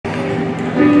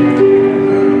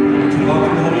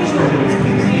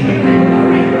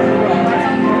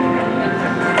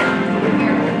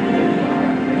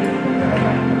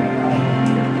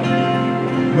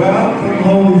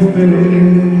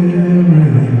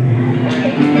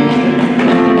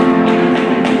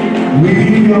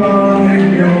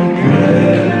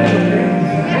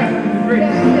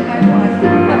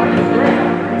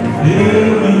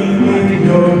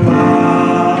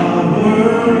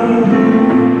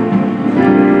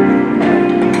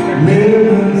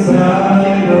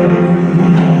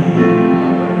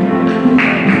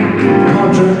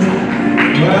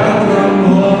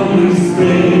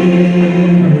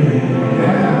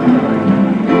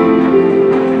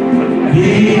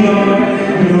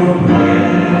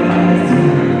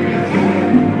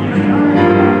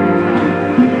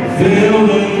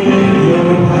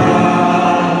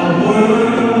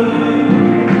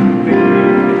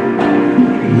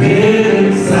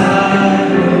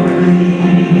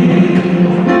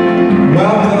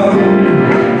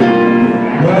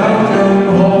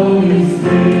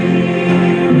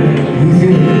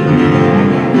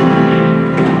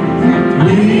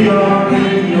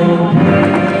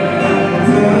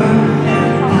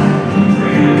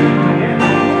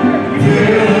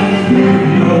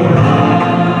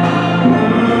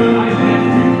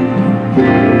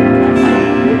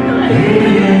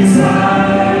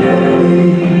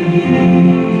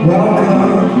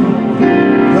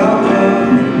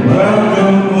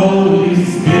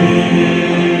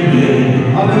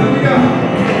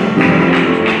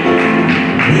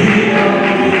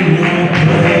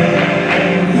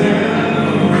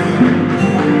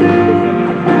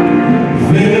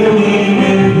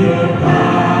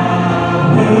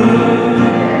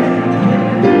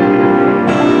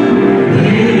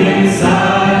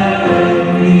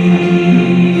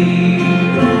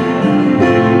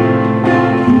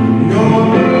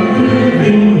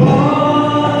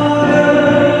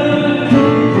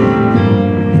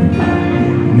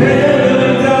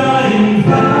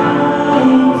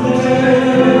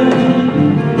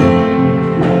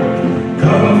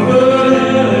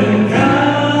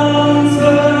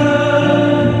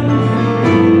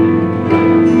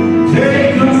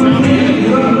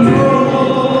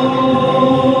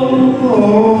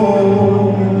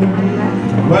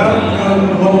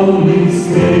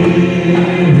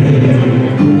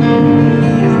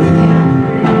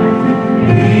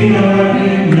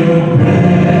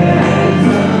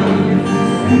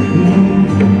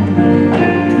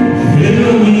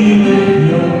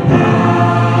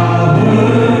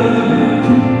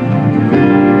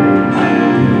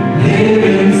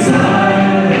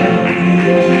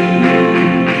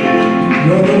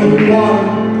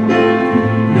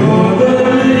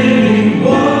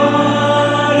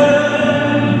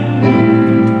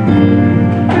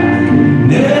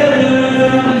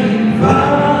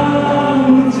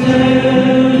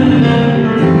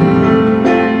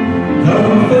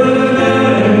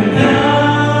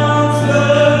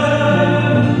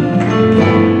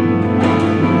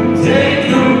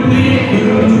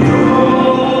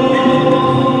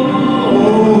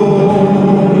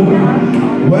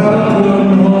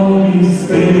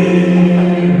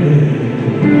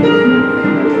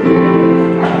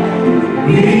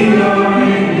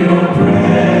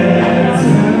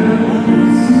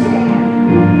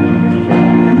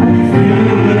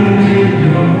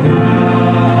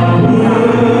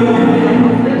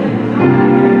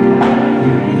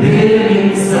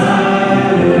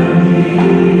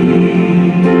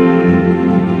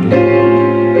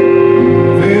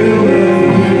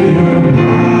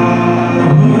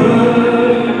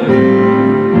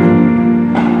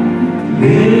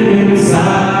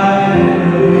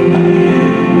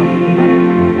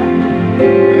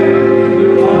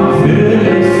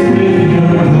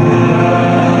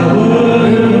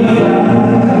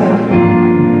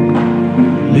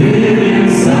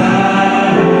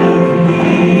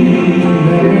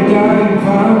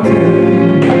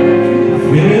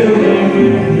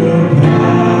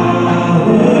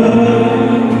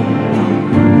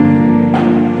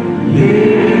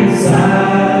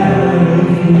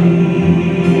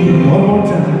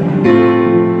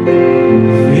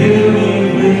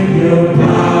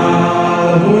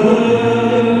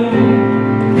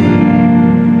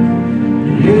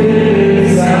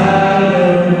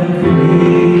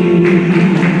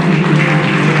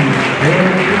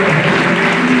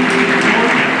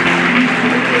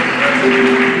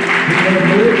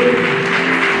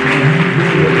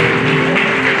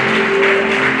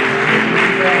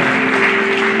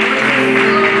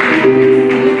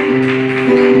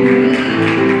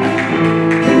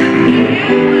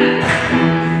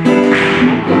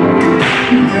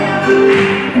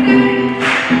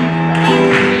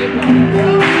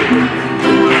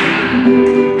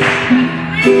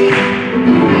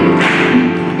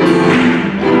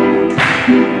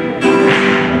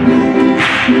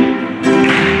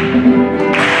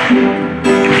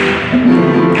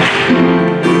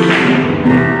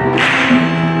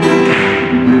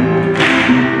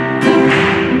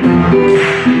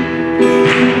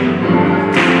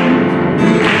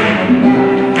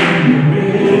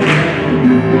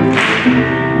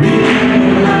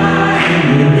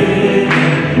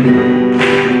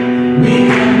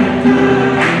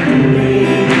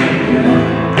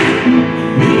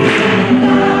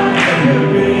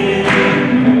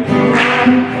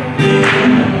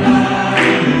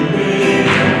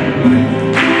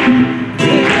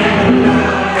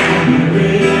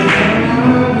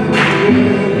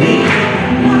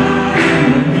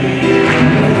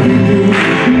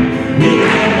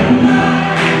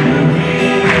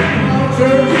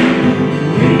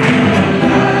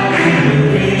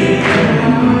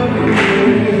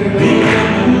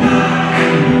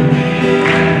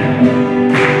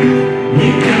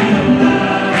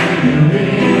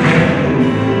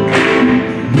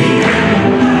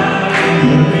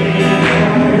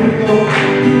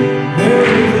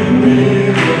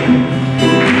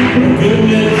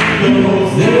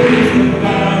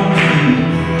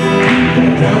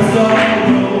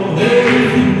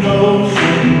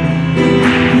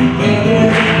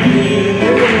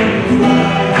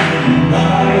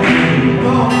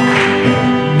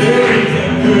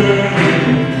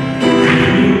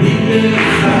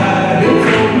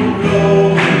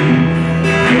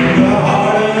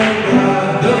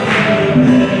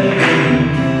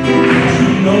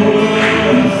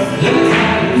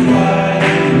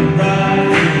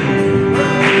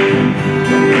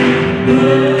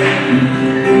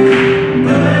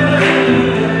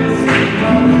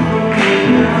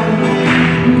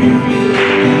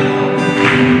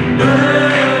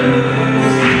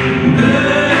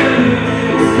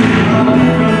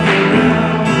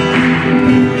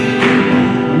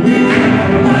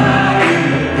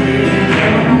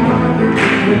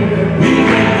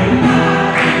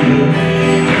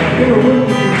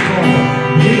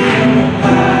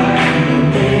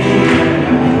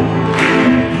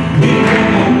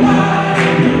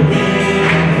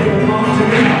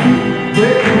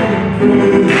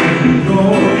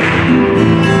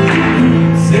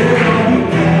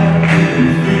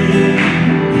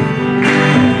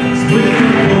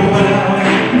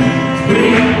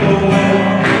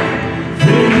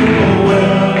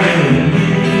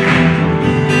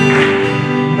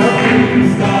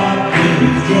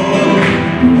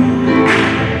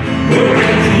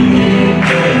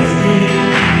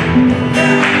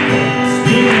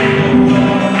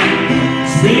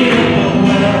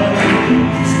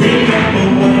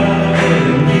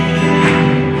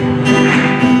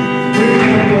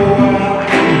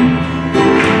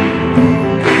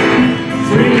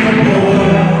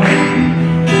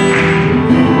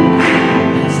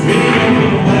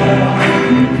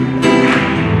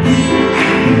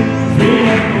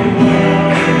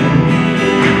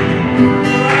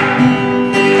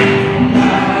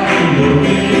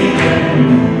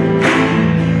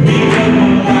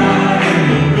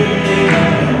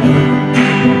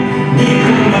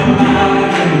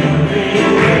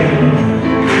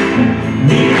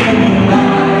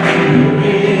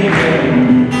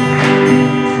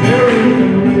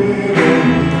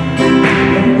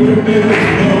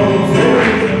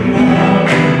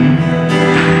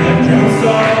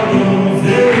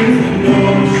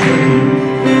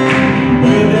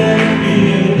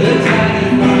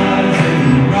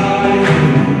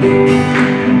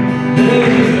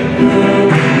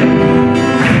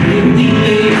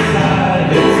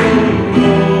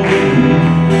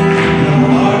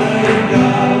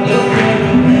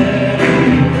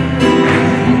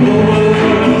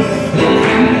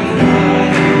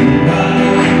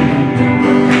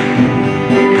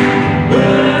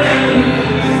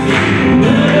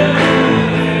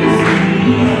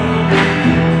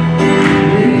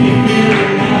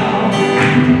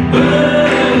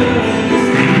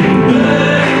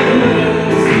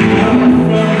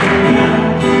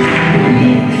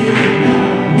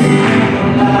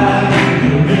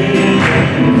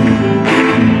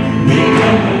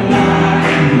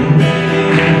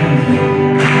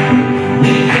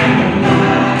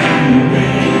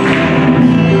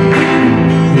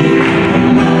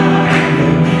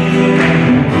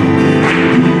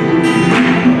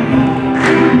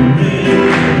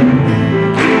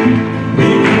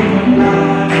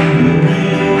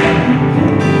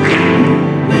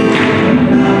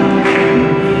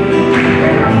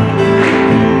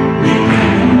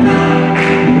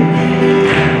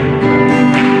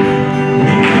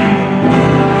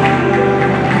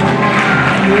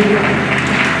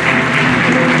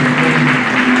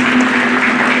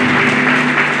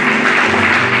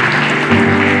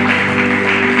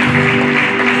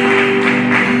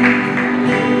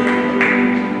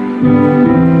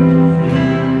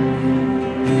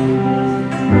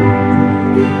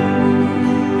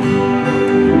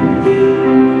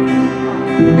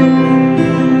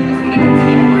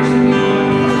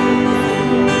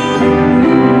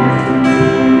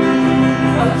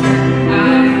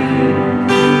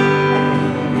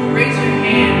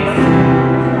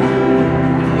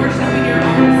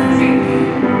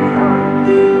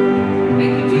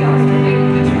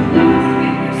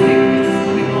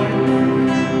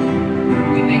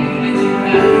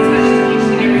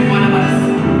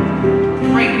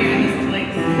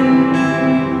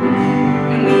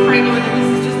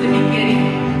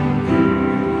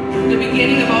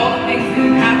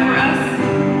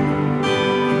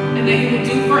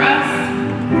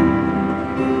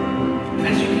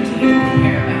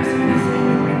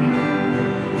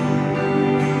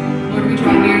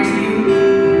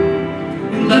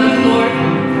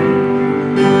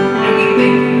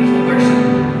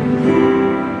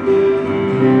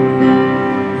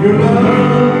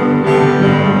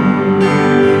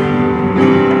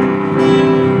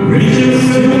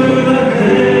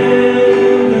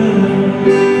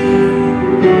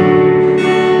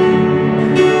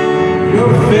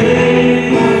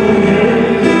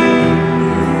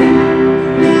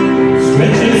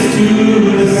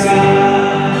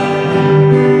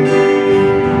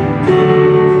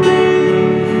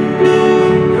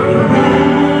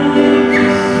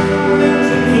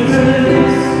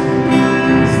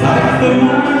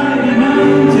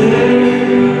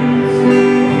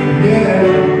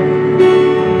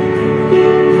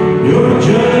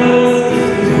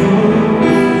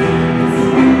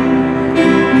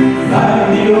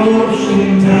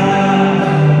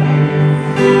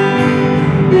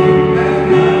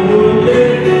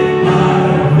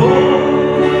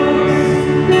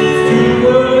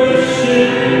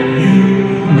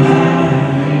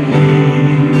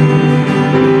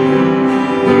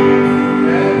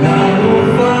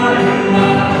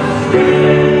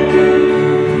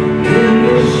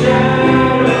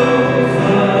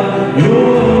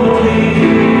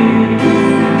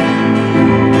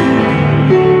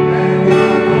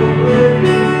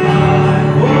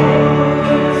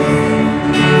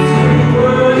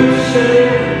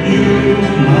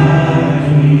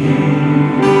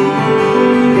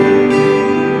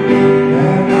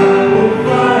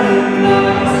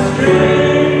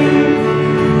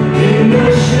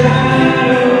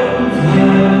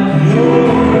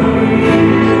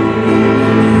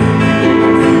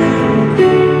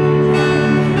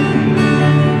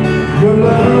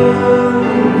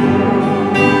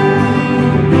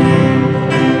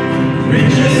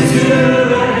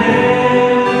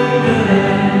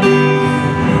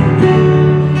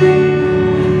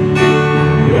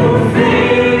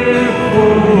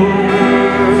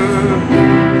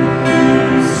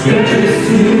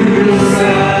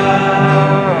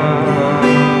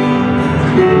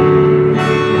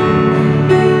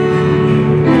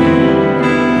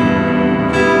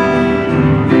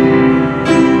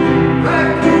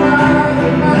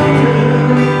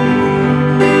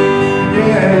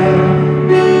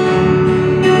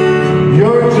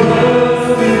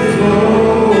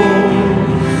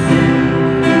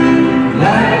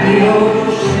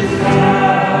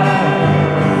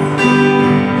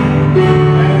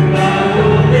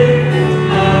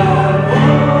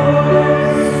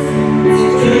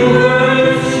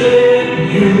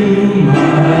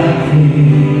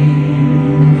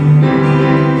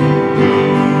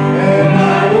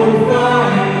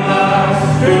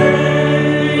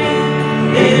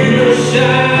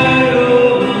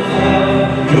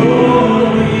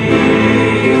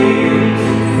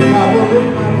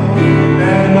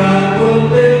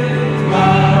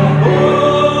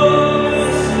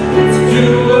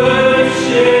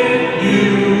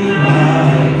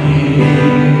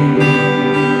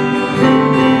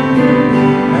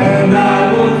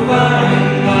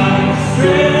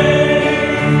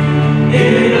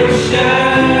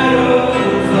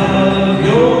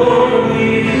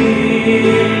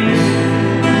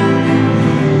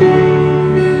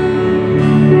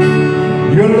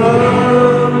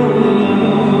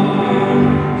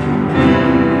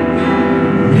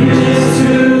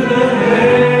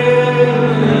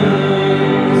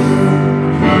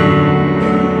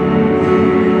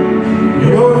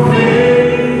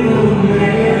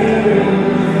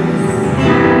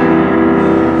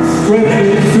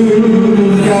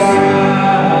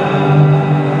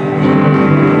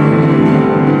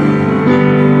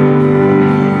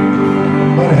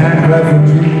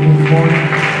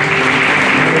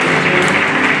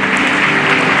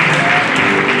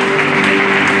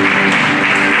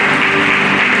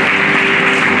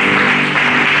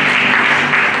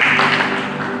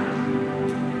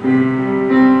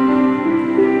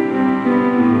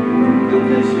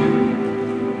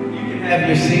Have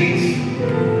your seats.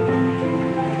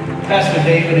 Pastor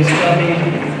David is coming.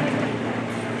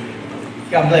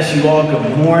 God bless you all.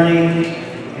 Good morning.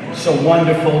 So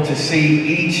wonderful to see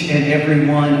each and every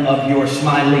one of your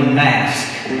smiling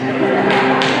masks.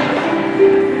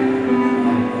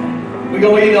 We're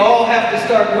going to either all have to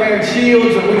start wearing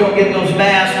shields, or we're going to get those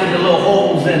masks with the little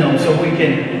holes in them so we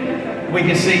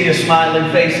can see your smiling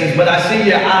faces. But I see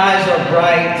your eyes are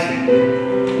bright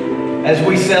as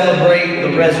we celebrate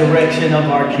the resurrection of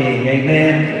our King.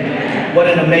 Amen. What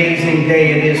an amazing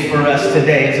day it is for us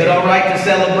today. Is it all right to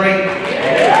celebrate?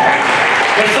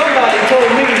 Well, somebody told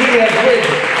me he has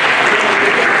risen.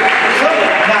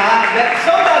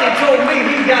 Somebody told me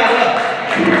he got up.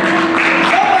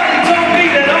 Somebody told me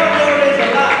that our Lord is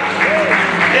alive.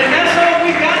 And that's all we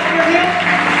got for him?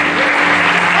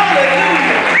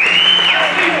 Hallelujah. I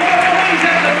see more praise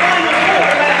at the Final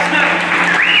Four last night.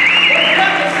 But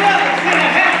got the Celtics in a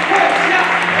half-court shot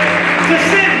to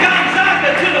send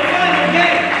Gonzaga to the final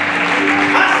game.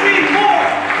 I see more.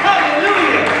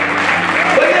 Hallelujah.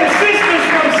 But them sisters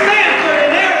from Stanford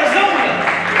and Arizona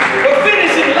were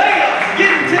finishing layups,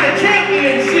 getting to the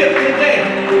championship today.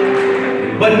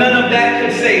 But none of that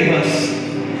could save us.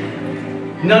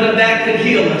 None of that could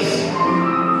heal us.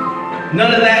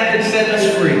 None of that could set us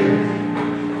free.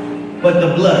 But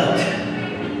the blood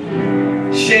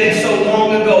shed so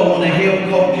long ago on a hill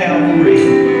called Calvary.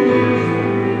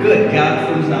 Good God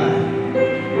from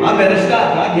Zion. I better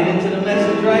stop. I'll get into the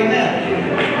message right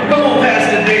now. Come on,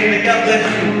 Pastor David. God bless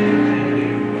you.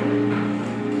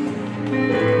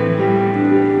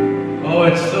 Oh,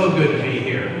 it's so good to be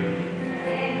here.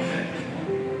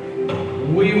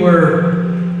 We were,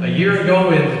 a year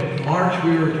ago in March,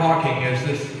 we were talking, is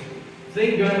this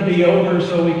thing going to be over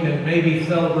so we can maybe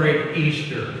celebrate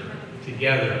Easter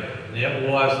together? And it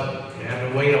wasn't. We had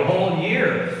to wait a whole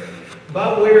year.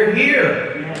 But we're here.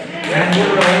 And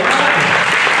we're alive.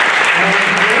 And we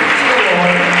praise the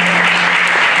Lord.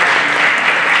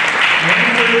 And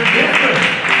we're different.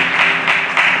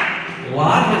 A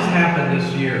lot has happened this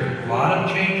year. A lot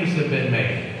of changes have been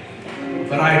made.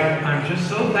 But I'm just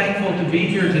so thankful to be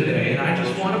here today. And I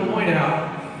just want to point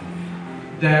out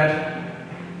that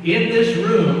in this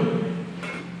room,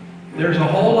 there's a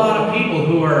whole lot of people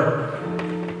who are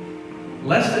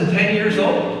less than 10 years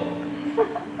old.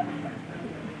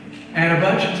 And a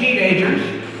bunch of teenagers.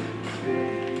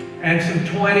 And some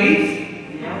 20s.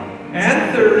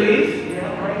 And 30s.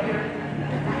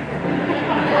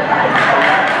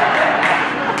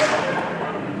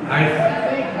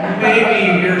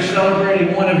 Maybe you're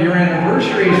celebrating one of your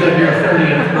anniversaries of your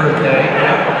 30th birthday.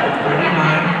 Yeah,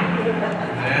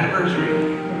 39. Anniversary.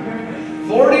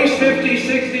 40s, 50s,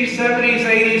 60s, 70s,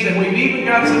 80s, and we've even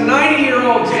got some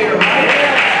 90-year-olds here, right?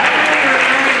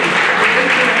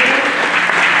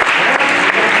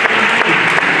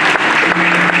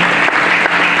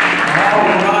 All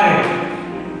right.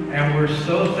 And we're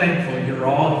so thankful you're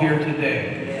all here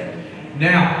today.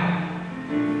 Now,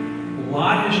 a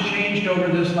lot has changed over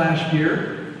this last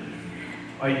year.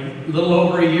 A little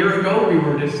over a year ago, we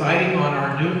were deciding on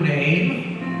our new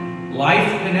name, Life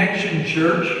Connection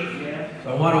Church. So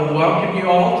I want to welcome you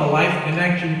all to Life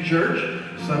Connection Church.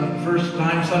 First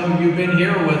time some of you have been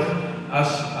here with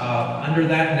us under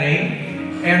that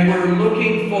name. And we're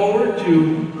looking forward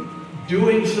to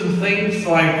doing some things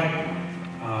like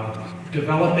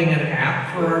developing an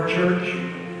app for our church,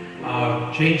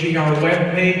 changing our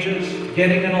web pages,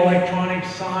 getting an electronic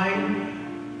sign.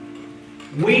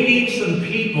 We need some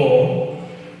people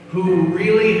who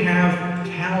really have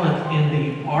talent in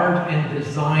the art and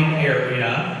design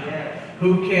area,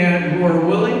 who are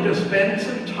willing to spend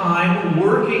some time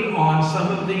working on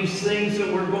some of these things that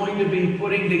we're going to be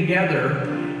putting together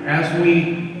as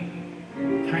we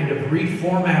kind of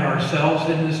reformat ourselves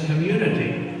in this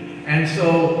community. And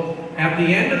so at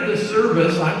the end of the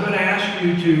service, I'm going to ask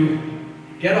you to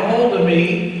get a hold of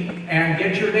me and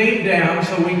get your name down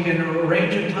so we can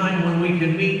arrange a time when we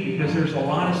can meet, because there's a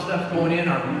lot of stuff going in.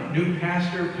 Our new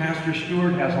pastor, Pastor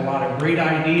Stuart, has a lot of great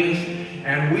ideas,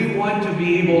 and we want to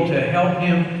be able to help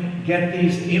him get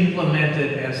these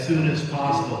implemented as soon as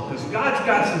possible, because God's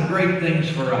got some great things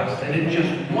for us, and it's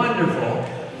just wonderful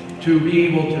to be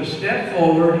able to step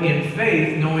forward in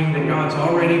faith knowing that God's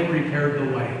already prepared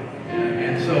the way.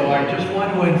 And so I just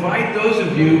want to invite those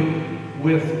of you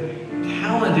with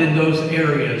talent in those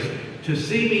areas to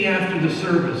see me after the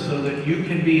service so that you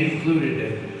can be included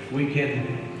and we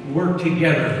can work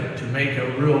together to make a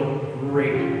real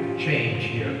great change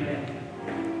here.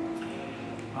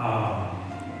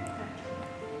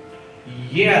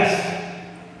 Yes,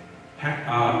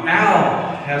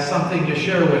 Al has something to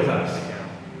share with us.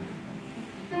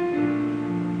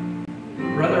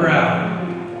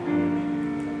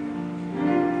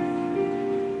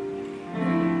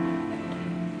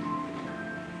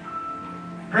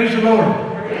 Praise the Lord.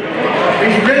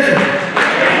 He's risen. All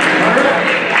right.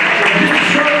 So just a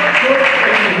short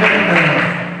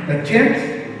the 10th,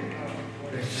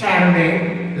 the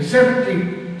Saturday, the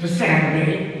 17th, the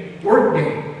Saturday, work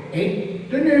day, 8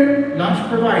 to noon, lunch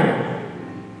provided.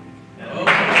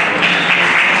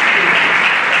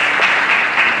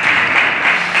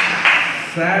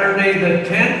 Saturday the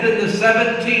 10th and the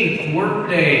 17th, work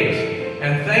days.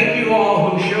 And thank you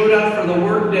all who showed up for the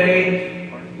work day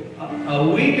a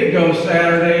week ago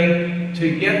Saturday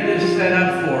to get this set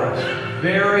up for us.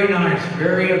 Very nice,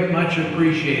 very much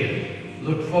appreciated.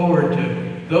 Look forward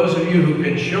to those of you who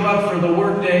can show up for the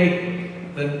work day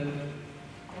the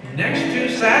next 2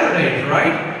 Saturdays,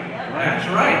 right? That's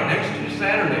right, next 2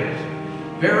 Saturdays.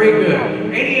 Very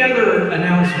good. Any other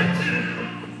announcements?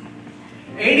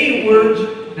 Any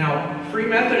words? Now, Free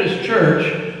Methodist Church,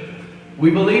 we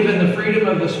believe in the freedom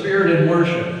of the Spirit in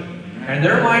worship. And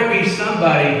there might be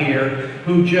somebody here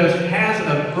who just has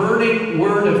a burning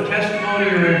word of testimony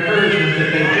or encouragement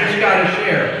that they just got to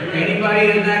share.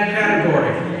 Anybody in that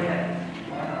category?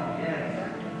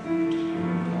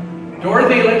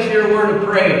 Dorothy, let's hear a word of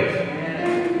praise.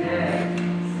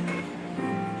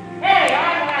 Hey, I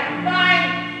had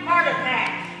 5 heart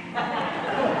attacks.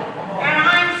 And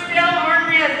I'm still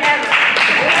ornery as ever.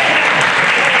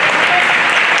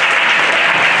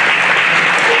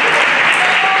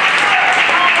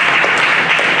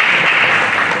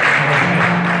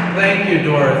 Thank you,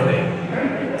 Dorothy.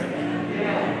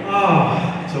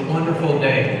 Oh, it's a wonderful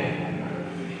day.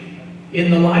 In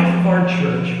the life of our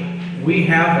church, we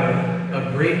have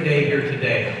a great day here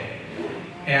today.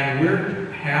 And we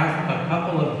have a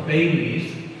couple of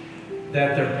babies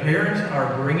that their parents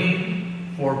are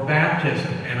bringing for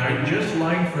baptism. And I'd just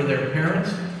like for their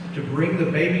parents to bring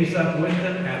the babies up with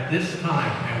them at this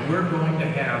time. And we're going to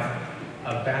have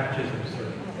a baptism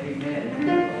service.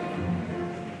 Amen.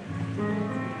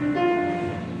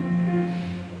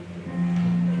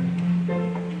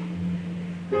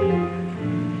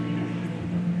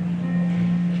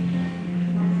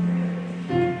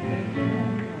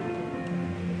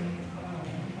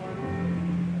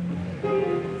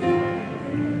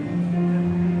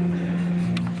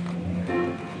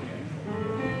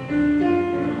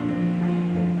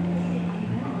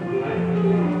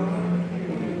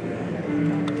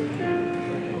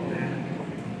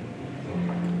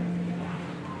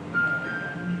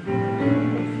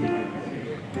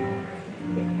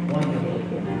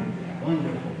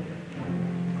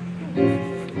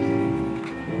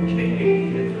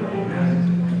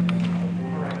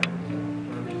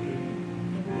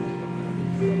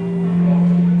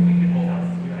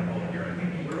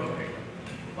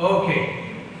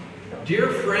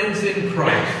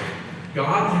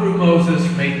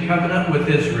 With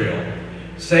Israel,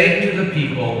 saying to the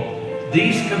people,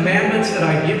 "These commandments that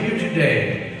I give you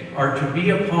today are to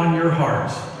be upon your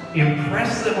hearts.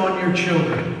 Impress them on your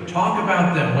children. Talk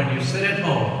about them when you sit at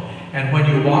home, and when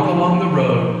you walk along the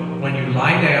road, when you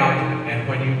lie down, and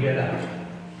when you get up."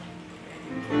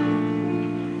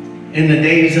 In the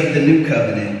days of the new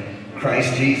covenant,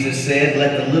 Christ Jesus said,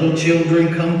 "Let the little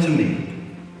children come to me,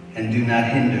 and do not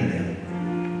hinder them,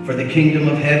 for the kingdom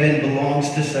of heaven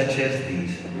belongs to such as these."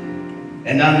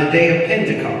 And on the day of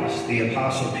Pentecost, the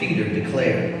Apostle Peter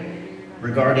declared,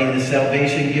 regarding the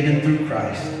salvation given through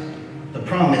Christ, "The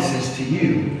promise is to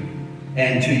you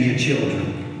and to your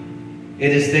children."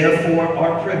 It is therefore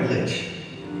our privilege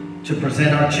to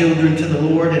present our children to the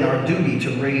Lord and our duty to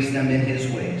raise them in His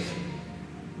ways.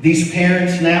 These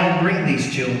parents now bring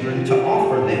these children to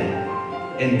offer them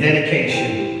in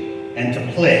dedication and to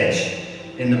pledge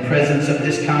in the presence of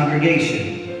this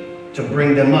congregation to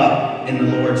bring them up in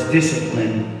the Lord's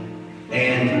discipline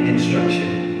and instruction.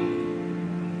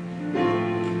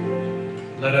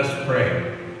 Let us pray.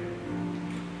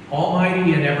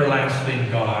 Almighty and everlasting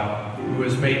God, who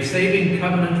has made saving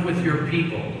covenant with your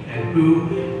people, and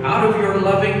who, out of your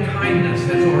loving kindness,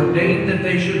 has ordained that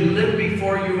they should live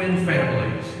before you in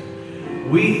families,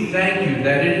 we thank you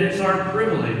that it is our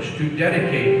privilege to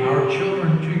dedicate our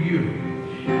children to you,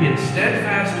 in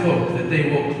steadfast hope that they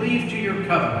will cleave to your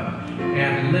covenant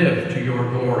and live to your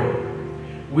glory.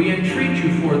 We entreat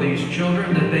you for these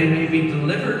children that they may be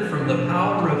delivered from the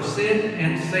power of sin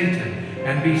and Satan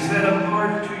and be set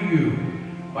apart to you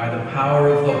by the power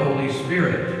of the Holy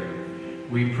Spirit.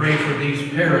 We pray for these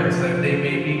parents that they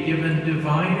may be given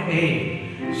divine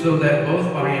aid so that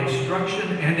both by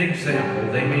instruction and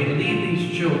example they may lead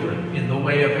these children in the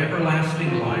way of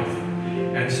everlasting life,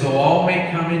 and so all may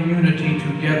come in unity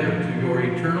together to your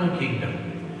eternal kingdom.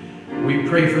 We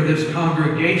pray for this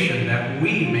congregation that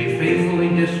we may faithfully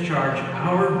discharge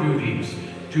our duties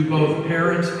to both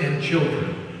parents and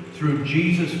children, through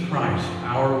Jesus Christ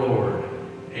our Lord.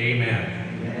 Amen.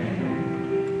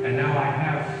 And now I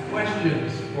have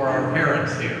questions for our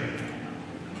parents here.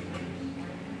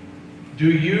 Do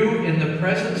you, in the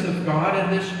presence of God in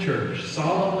this church,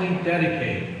 solemnly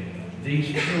dedicate these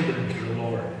children to the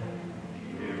Lord?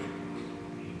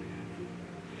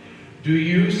 Do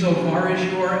you, so far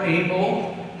as you are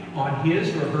able, on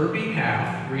his or her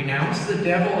behalf, renounce the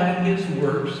devil and his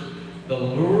works, the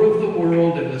lure of the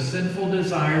world and the sinful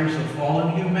desires of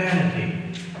fallen humanity,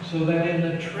 so that in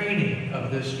the training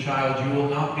of this child you will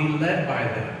not be led by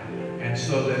them, and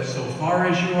so that so far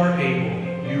as you are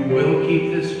able, you will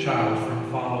keep this child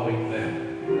from following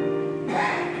them?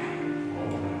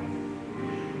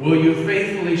 Will you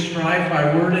faithfully strive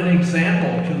by word and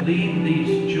example to lead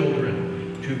these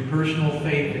children to personal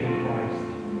faith in Christ?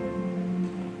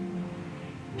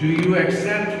 Do you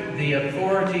accept the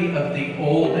authority of the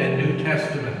Old and New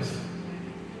Testaments?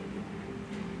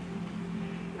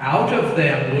 Out of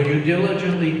them will you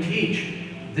diligently teach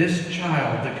this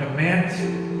child the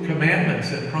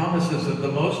commandments and promises of the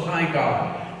Most High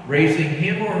God, raising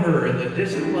him or her in the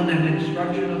discipline and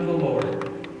instruction of the Lord?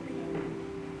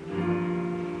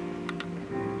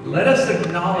 Let us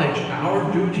acknowledge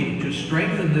our duty to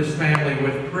strengthen this family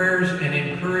with prayers and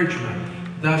encouragement,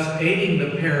 thus aiding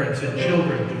the parents and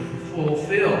children to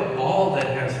fulfill all that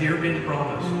has here been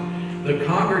promised. The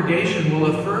congregation will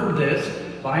affirm this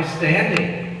by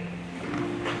standing.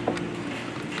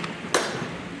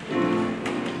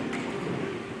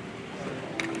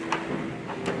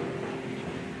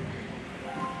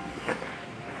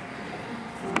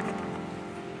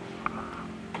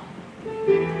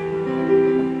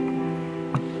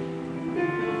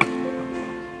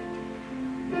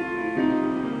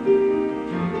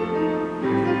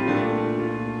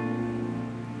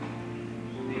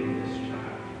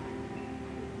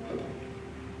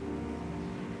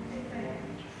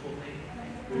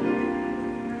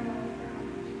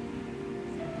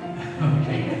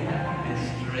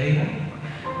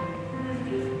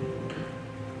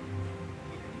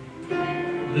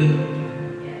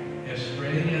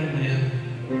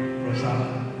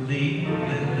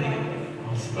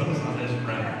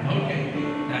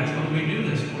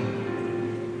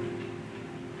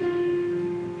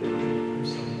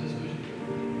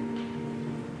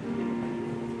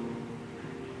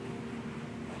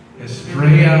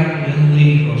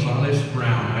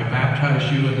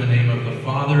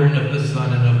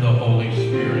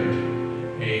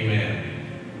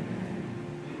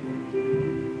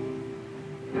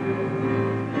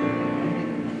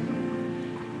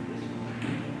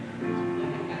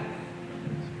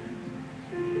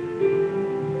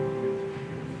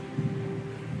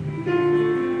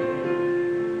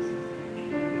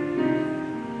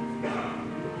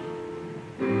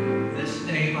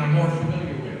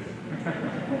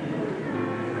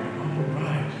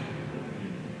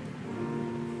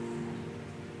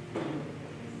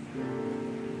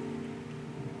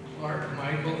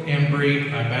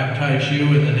 I baptize you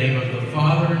in the name of the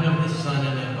Father, and of the Son,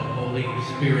 and of the Holy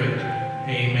Spirit.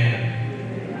 Amen.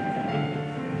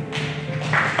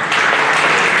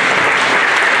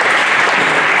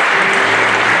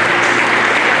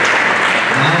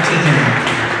 Now to him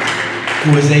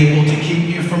who is able to keep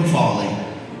you from falling,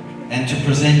 and to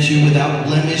present you without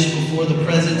blemish before the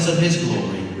presence of his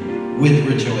glory, with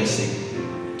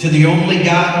rejoicing. To the only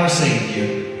God our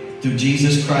Savior, through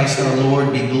Jesus Christ our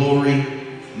Lord, be glory,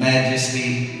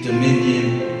 majesty,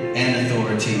 dominion, and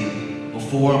authority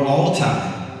before all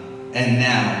time, and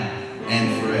now,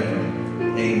 and forever.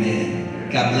 Amen.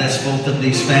 God bless both of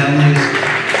these families.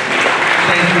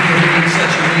 Thank you for being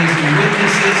such amazing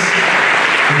witnesses.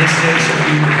 For this day shall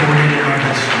be recorded in our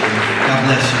history. God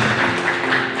bless you.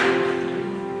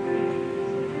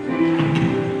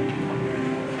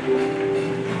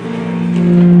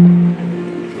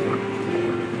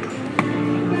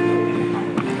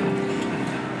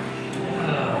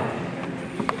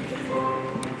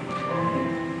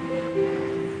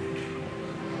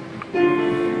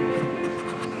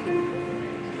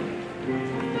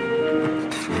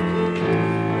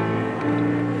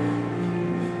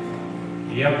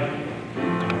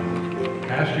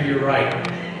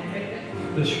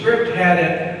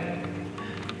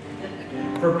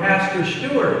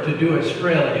 To do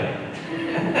Australia.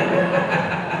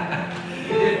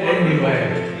 Anyway,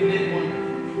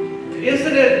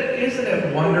 isn't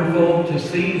it wonderful to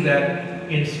see that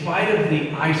in spite of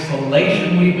the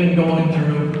isolation we've been going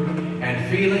through and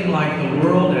feeling like the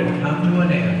world had come to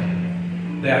an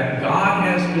end, that God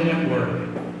has been at work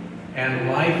and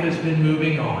life has been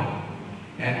moving on.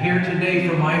 And here today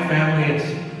for my family, it's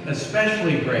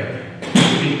especially great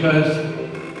because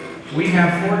We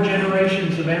have 4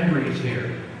 generations of Embreys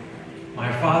here. My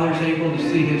father's able to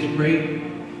see his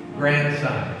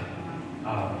great-grandson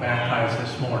baptized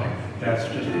this morning. That's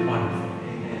just wonderful.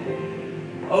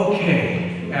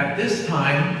 Okay, at this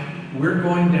time, we're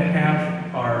going to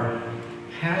have our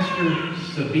Pastor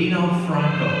Sabino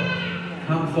Franco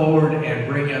come forward and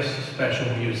bring us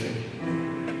special music.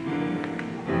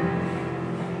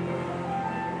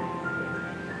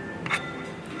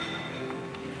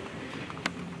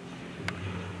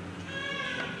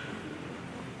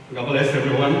 God bless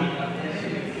everyone,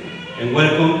 and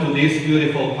welcome to this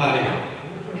beautiful party.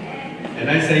 And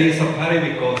I say it's a party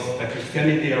because the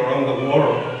Christianity around the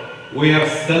world, we are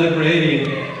celebrating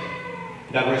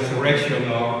the resurrection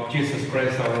of Jesus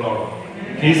Christ our Lord.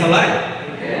 He's alive.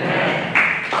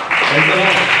 Praise the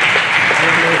Lord.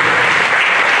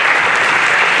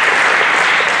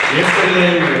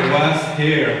 Yesterday when I was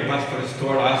here, Pastor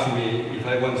Stuart asked me if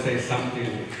I want to say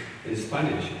something in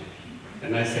Spanish.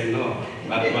 And I say no,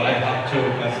 but I have to,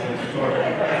 Pastor Stuart.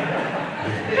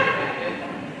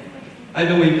 I've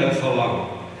been with us so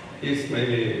long. It's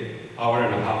maybe an hour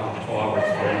and a half, 2 hours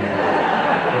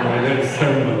for my little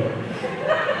sermon.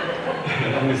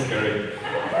 I'm scary.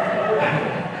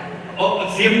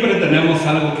 Siempre tenemos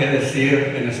algo que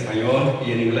decir en español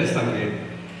y en inglés también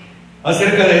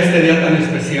acerca de este día tan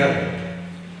especial.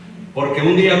 Porque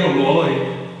un día como hoy,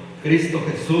 Cristo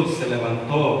Jesús se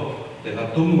levantó de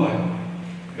la tumba,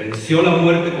 venció la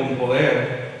muerte con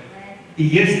poder,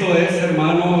 y esto es,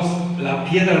 hermanos, la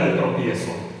piedra de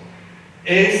tropiezo.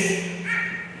 Es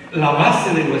la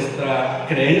base de nuestra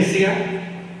creencia,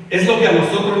 es lo que a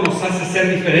nosotros nos hace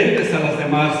ser diferentes a las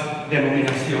demás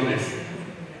denominaciones,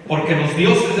 porque los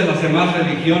dioses de las demás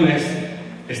religiones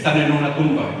están en una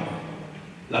tumba,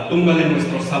 la tumba de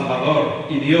nuestro Salvador,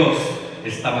 y Dios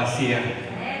está vacía.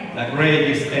 The grave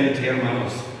is empty,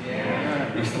 hermanos.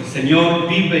 Nuestro Señor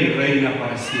vive y reina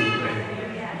para siempre.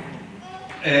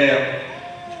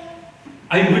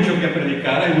 Hay mucho que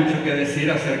predicar, hay mucho que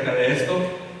decir acerca de esto,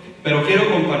 pero quiero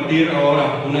compartir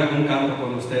ahora un canto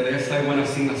con ustedes. I want to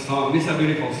sing a song. This is a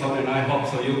beautiful song, and I hope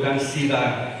so you can see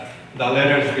the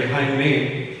letters behind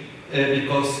me,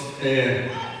 because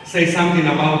say something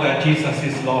about that Jesus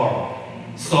is Lord.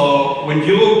 So when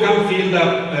you can feel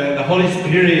the Holy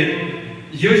Spirit,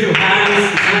 use your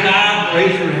hands, stand up,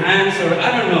 raise your hands, or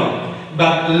I don't know.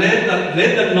 But let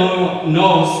them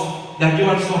know that you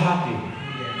are so happy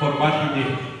for what He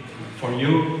did for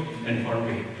you and for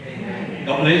me.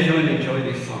 God bless you and enjoy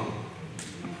this song.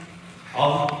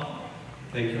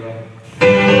 Thank you, Lord.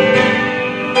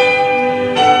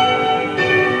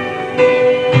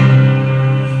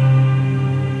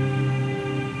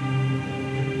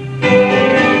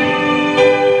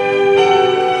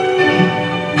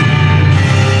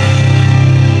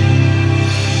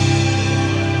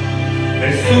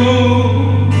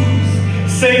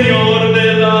 Señor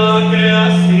de la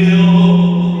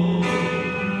creación,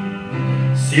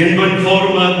 siendo en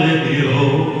forma de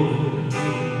Dios,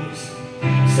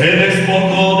 se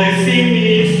despojó de sí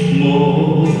mismo,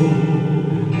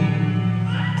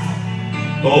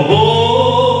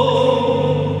 tomó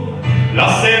la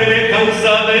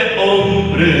semejanza de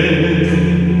hombre,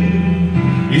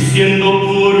 y siendo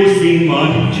puro y sin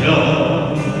mancha,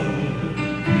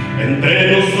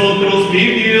 entre nosotros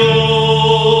vivió,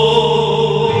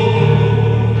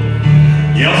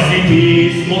 y a sí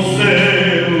mismo se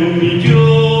humilló,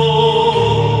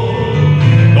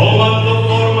 tomando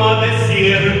forma de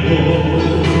siervo,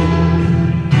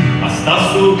 hasta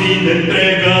su vida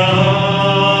entregar,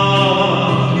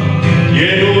 y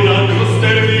en una cruz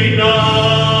terminar.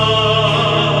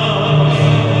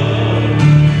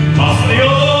 Mas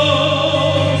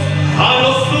Dios a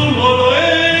lo sumo lo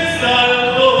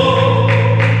exaltó,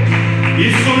 y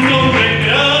su nombre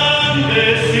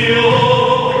engrandeció,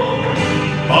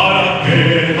 para que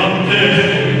ante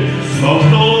su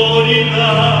autoridad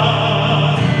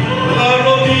la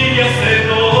rodilla se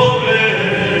doble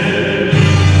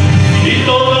y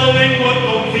toda lengua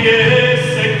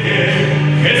confiese que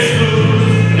Jesús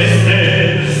es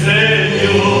el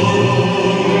Señor.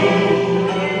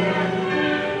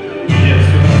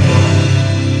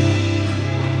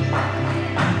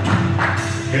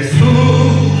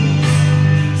 Jesús,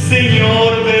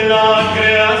 Señor de la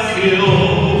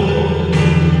creación,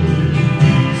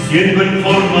 siendo en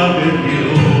forma de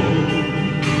Dios,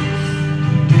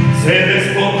 se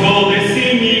despojó de sí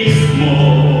mismo,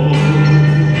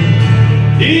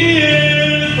 y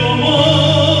Él tomó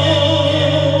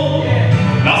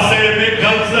la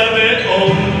semejanza de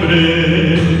hombre,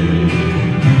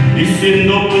 y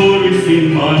siendo puro y sin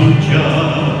mancha,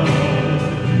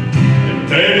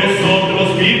 entre nosotros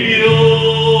vivió,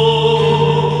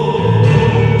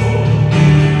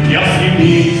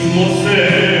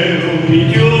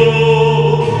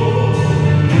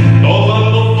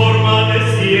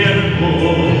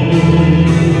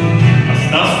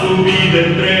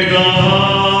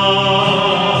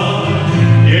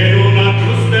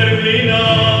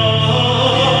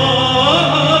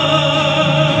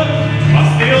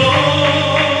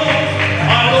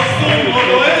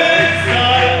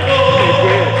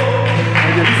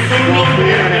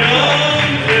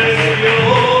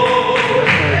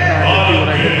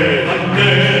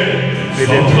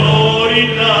 su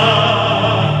autoridad,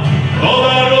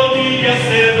 toda rodilla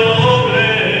se doble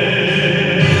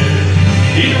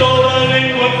y toda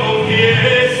lengua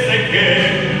confiese que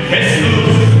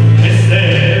Jesús es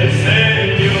el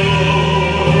Señor.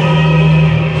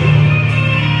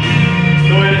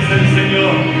 Tú eres el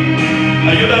Señor.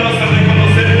 Ayúdanos a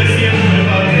reconocerte siempre,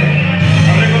 Padre,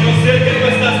 a reconocer que tú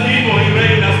estás vivo y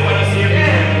reinas para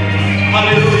siempre.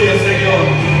 Aleluya, Señor.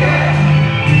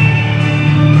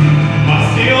 Mas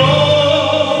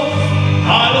Dios a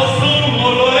lo sumo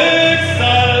lo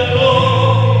exaltó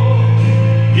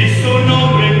y su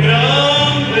nombre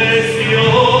engrandeció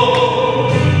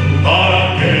para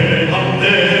que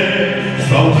ante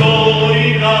su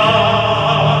autoridad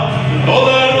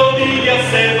toda rodilla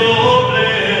se doble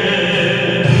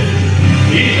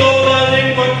y toda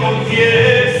lengua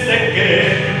confiese que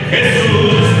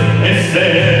Jesús es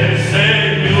el Señor.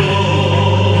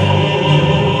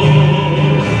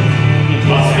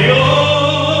 Mas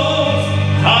Dios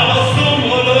a lo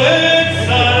sumo lo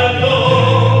exaltó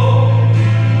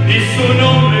y su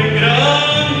nombre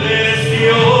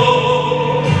engrandeció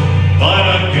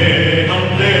para que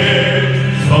ante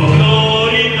su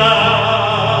autoridad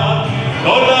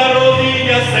toda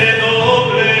rodilla se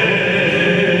doble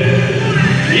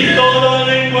y toda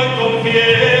lengua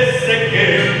confiese que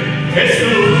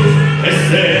Jesús es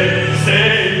el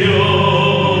Señor.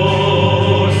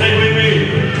 Say with me.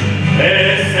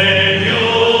 El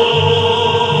Señor,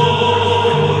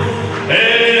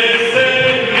 el Señor, el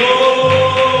Señor.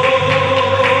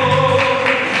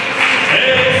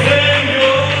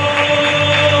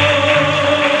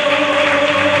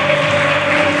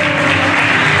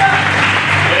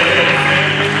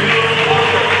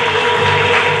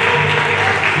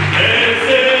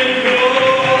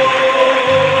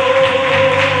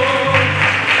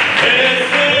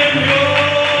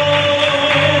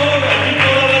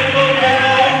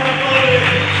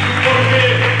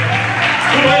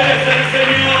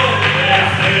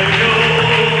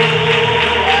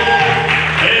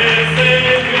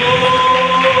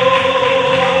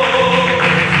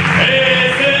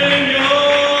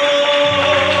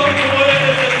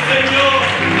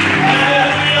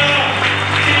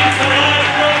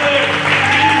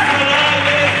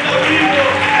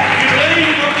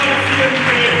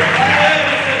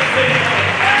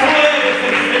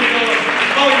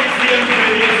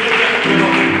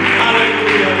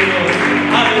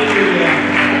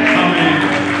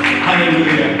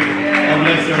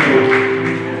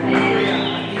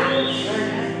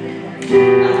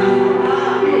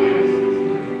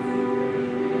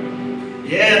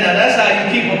 Yeah, now that's how you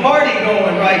keep a party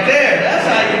going right there. That's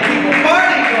how you keep a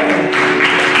party going.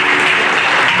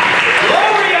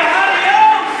 Gloria a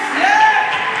Dios! Yeah!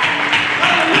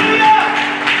 Hallelujah!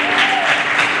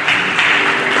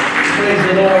 Praise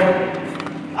the Lord.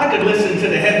 I could listen to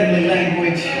the heavenly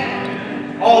language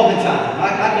all the time.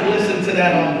 I could listen to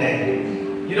that all day.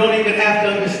 You don't even have to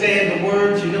understand the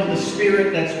words. You know the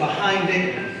spirit that's behind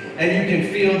it. And you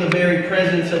can feel the very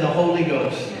presence of the Holy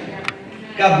Ghost.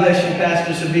 God bless you,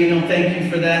 Pastor Sabino. Thank you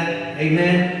for that.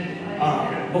 Amen.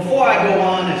 Before I go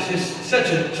on, it's just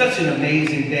such an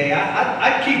amazing day.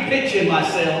 I keep pitching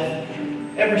myself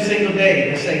every single day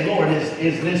to say, Lord,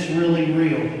 is this really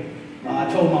real? I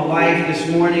told my wife this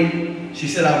morning, she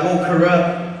said I woke her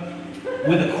up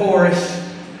with a chorus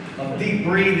of deep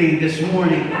breathing this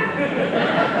morning.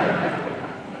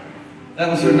 That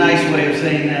was her nice way of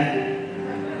saying that.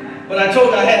 But I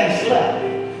told her I hadn't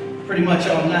slept pretty much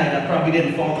all night. I probably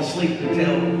didn't fall asleep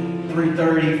until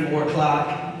 3:30, 4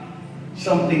 o'clock,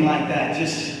 something like that.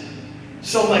 Just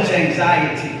so much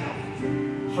anxiety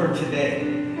for today.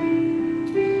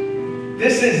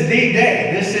 This is the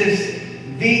day. This is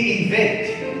the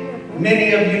event.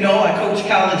 Many of you know I coach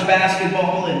college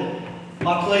basketball, and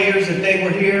my players, if they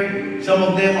were here, some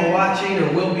of them are watching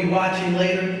or will be watching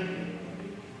later.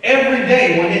 Every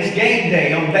day when it's game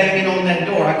day, I'm banging on that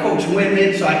door. I coach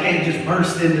women, so I can't just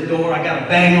burst in the door. I got to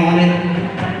bang on it.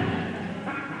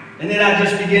 And then I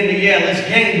just begin to yell, it's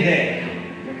game day.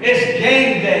 It's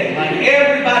game day. Like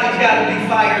everybody's got to be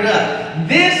fired up.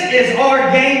 This is our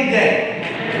game day.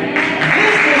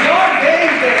 This is our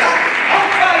game day. I'm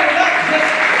fired up.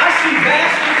 I see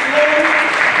baskets rolling.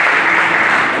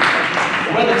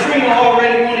 Brother Trina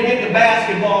already want to get the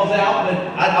basketballs out, but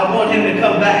I want him to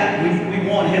come back. We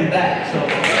want him back. So,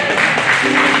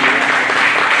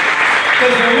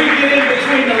 because when we get in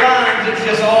between the lines, it's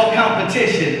just all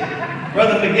competition.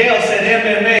 Brother Miguel said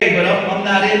MMA, but I'm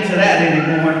not into that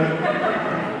anymore.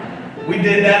 We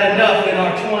did that enough in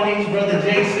our 20s, Brother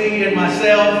JC and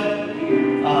myself.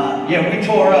 Yeah, we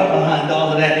tore up behind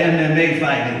all of that MMA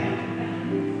fighting.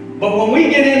 But when we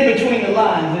get in between the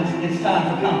it's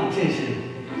time for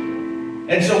competition.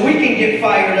 And so we can get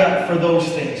fired up for those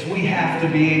things. We have to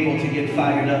be able to get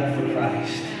fired up for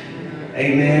Christ.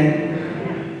 Amen.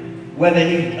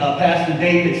 Whether Pastor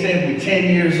David said we're 10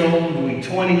 years old, we're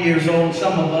 20 years old,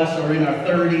 some of us are in our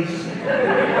 30s,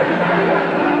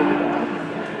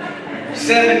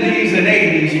 70s and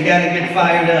 80s, you got to get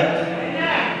fired up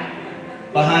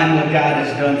behind what God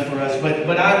has done for us.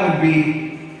 But I would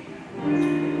be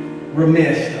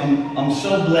remiss. I'm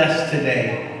so blessed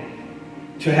today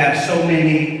to have so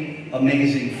many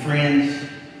amazing friends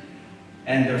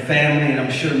and their family, and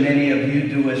I'm sure many of you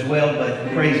do as well,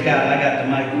 but praise God, I got the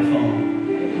microphone.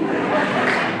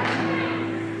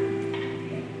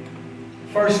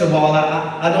 First of all,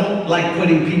 I don't like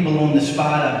putting people on the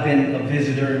spot. I've been a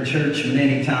visitor in church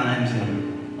many times, and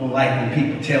I don't like when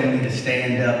people tell me to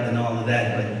stand up and all of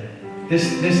that, but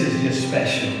this is just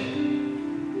special.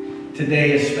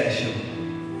 Today is special.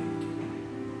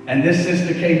 And this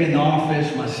sister came in the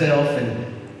office, myself and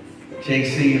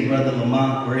JC and Brother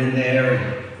Lamont were in there.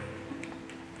 And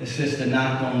the sister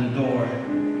knocked on the door.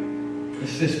 The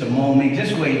sister moaned me,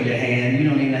 just wave your hand. You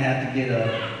don't even have to get up.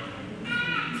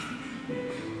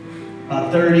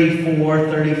 About 34,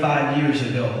 35 years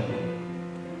ago,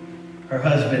 her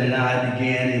husband and I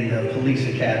began in the police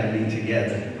academy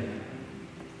together.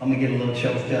 I'm going to get a little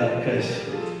choked up because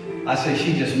I say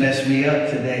she just messed me up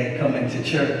today coming to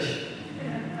church.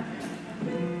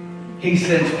 He's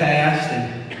since passed,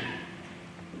 and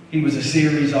he was a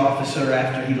series officer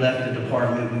after he left the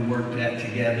department we worked at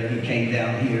together. He came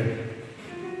down here.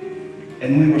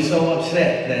 And we were so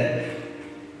upset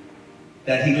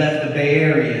that he left the Bay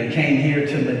Area and came here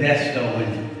to Modesto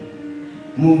and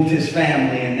moved his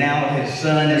family. And now his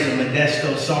son is a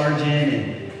Modesto sergeant,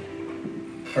 and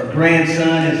her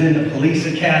grandson is in the police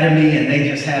academy, and they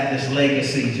just have this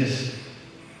legacy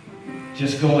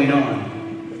just going on.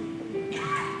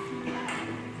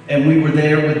 And we were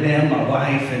there with them, my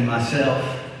wife and myself,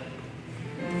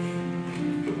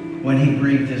 when he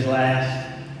breathed his last.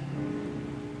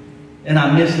 And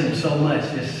I miss him so much,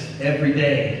 just every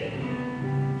day.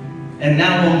 And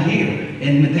now I'm here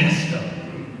in Modesto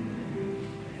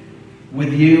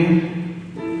with you,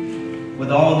 with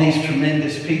all these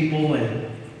tremendous people, and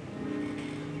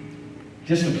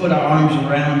just to put our arms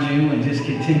around you and just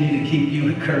continue to keep you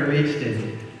encouraged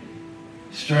and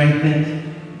strengthened.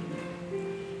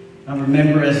 I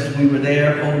remember as we were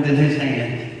there holding his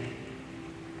hand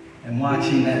and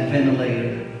watching that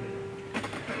ventilator.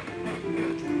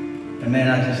 And man,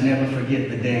 I just never forget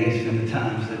the days and the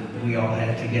times that we all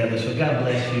had together. So God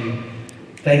bless you.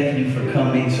 Thank you for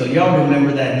coming. So y'all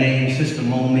remember that name, Sister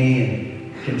Momi,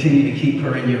 and continue to keep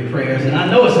her in your prayers. And I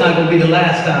know it's not going to be the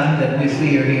last time that we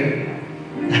see her here.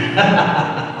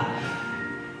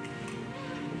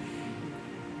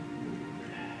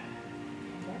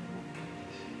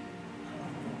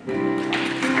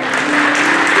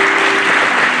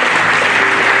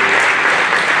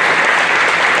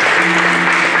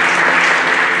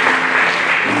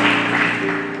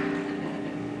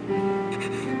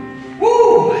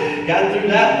 Got through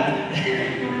that one.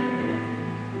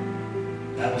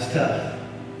 That was tough.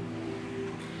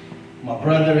 My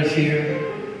brother is here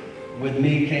with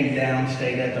me, came down,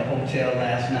 stayed at the hotel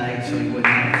last night so he wouldn't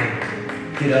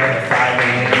have to get up at 5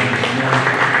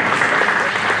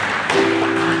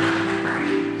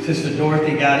 a.m. Sister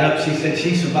Dorothy got up. She said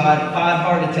she survived 5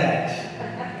 heart attacks.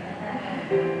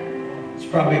 It's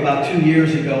probably about 2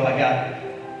 years ago I got a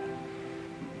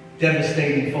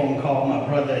devastating phone call. My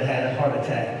brother had a heart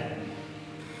attack.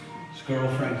 His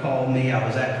girlfriend called me. I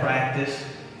was at practice.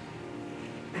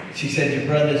 She said, your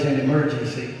brother's in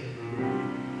emergency.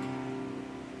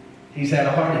 He's had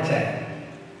a heart attack.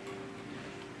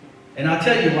 And I'll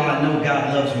tell you why I know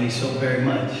God loves me so very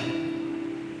much.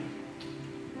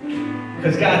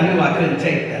 Because God knew I couldn't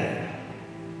take that.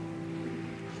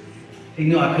 He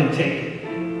knew I couldn't take it.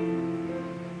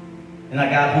 And I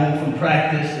got home from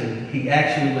practice, and he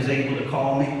actually was able to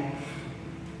call me.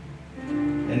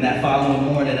 And that following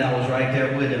morning, I was right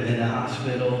there with him in the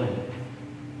hospital and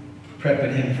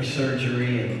prepping him for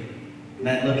surgery. And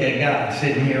man, look at God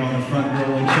sitting here on the front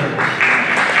row in church.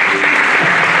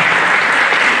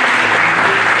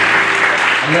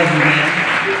 I love you, man.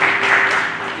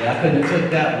 Yeah, I couldn't have took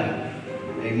that one.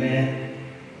 Amen.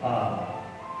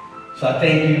 So I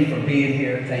thank you for being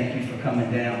here. Thank you for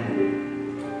coming down.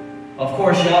 Of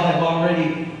course, y'all have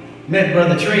already met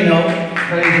Brother Trino.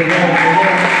 Praise the Lord for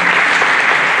him.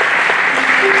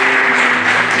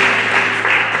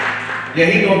 Yeah,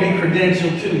 he's going to be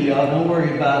credentialed too, y'all. Don't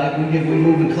worry about it. We're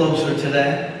moving closer to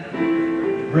that.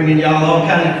 Bringing y'all all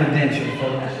kind of credentials,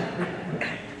 folks.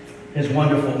 His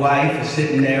wonderful wife is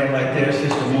sitting there, right there.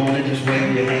 Sister Mona, just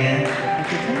wave your hand.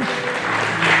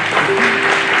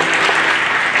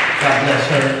 God bless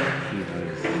her.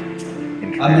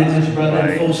 I met this brother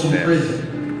in Folsom Prison.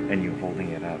 And you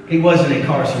holding it up. He wasn't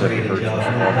incarcerated, y'all. I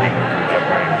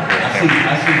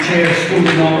see chairs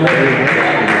scooting already.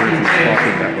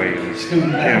 That way.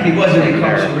 Scooting back. He wasn't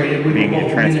incarcerated. We were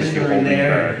both ministering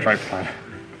there. Tripod.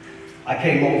 I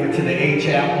came over to the A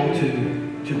Chapel to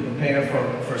prepare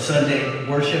for Sunday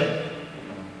worship.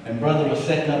 And brother was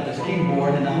setting up his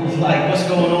keyboard, and I was like, what's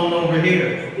going on over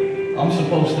here? I'm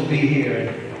supposed to be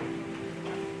here.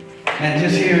 And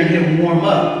just hearing him warm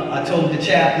up, I told the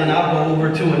chaplain I'll go over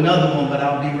to another one, but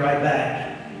I'll be right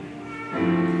back.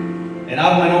 And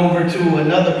I went over to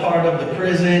another part of the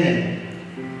prison, and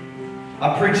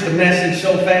I preached the message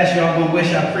so fast, y'all gonna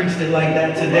wish I preached it like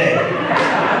that today.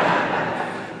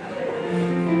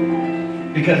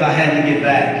 Because I had to get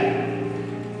back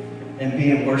and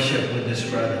be in worship with this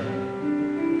brother.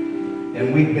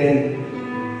 And we've been,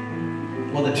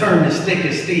 well, the term is thick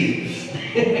as thieves.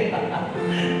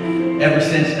 Ever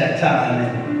since that time.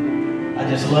 And I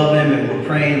just love him, and we're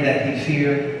praying that he's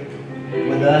here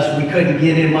with us. We couldn't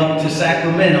get him up to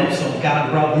Sacramento, so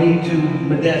God brought me to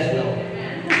Modesto.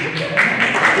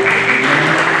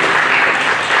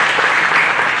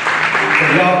 So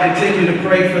y'all continue to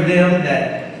pray for them,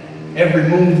 that every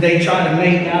move they try to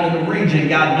make out of the region,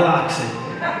 God blocks it.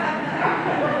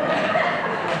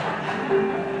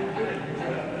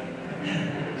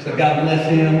 So God bless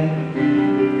him.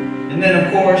 And then,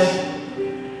 of course,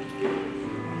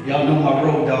 y'all know my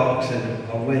road dogs that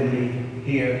are with me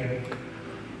here.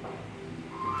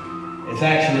 It's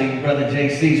actually Brother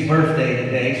JC's birthday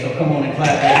today, so come on and clap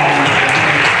your hands.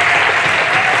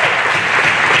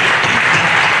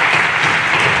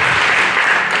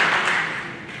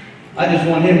 I just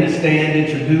want him to stand,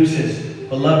 introduce his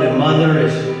beloved mother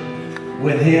is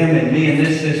with him, and me and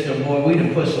this sister, boy, we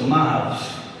done put some miles.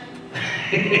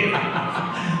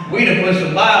 We done put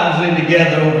some miles in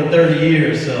together over 30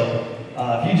 years, so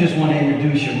if you just want to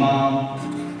introduce your mom,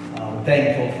 we're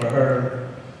thankful for her.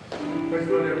 Praise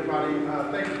the Lord, everybody.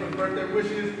 Thank you for the birthday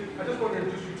wishes. I just want to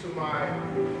introduce you to my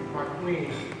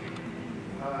queen.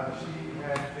 She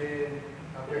has been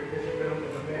very instrumental in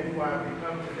the man who I have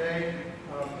become today,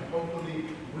 and hopefully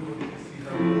we will get to see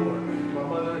her more. My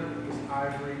mother is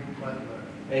Ivory Butler.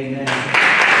 Amen.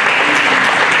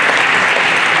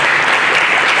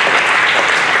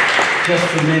 Just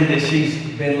tremendous. She's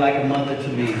been like a mother to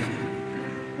me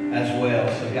as well.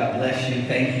 So God bless you.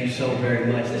 Thank you so very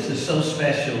much. This is so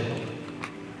special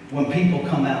when people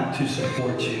come out to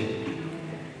support you.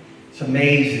 It's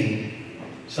amazing.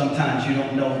 Sometimes you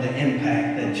don't know the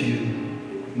impact that you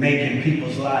make in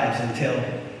people's lives until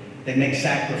they make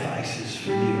sacrifices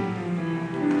for you.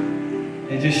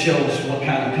 It just shows what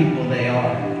kind of people they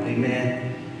are. Amen.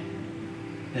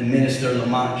 And Minister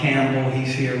Lamont Campbell,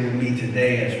 he's here with me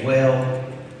today as well.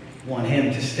 Want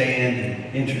him to stand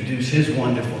and introduce his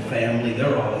wonderful family.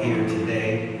 They're all here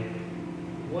today.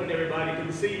 Good morning, everybody. Good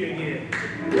to see you again.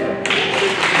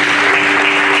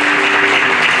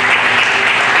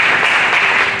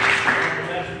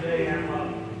 Today, I have my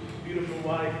beautiful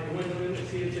wife, Gwendolyn,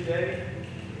 that's here today.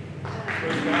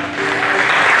 Praise God.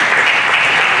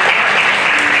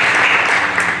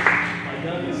 My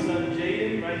youngest son,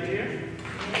 Jaden, right here.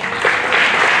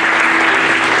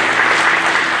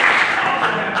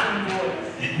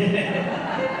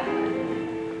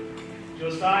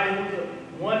 Josiah was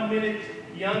 1 minute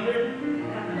younger.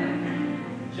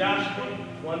 Joshua,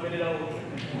 1 minute older.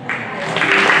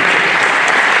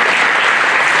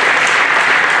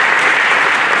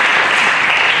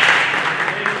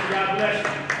 God bless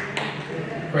you.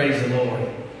 Praise the Lord.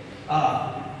 I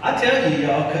tell you,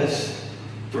 y'all, because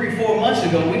 3-4 months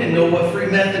ago, we didn't know what Free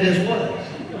Methodist was.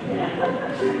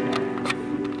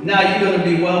 Now you're going to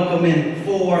be welcoming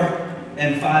 4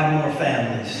 and 5 more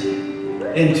families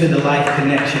into the Life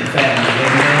Connection family.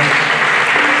 Amen.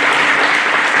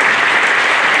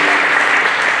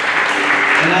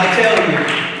 And I'll tell you,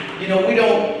 you know, we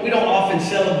don't often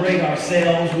celebrate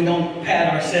ourselves. We don't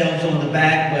pat ourselves on the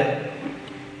back, but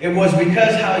it was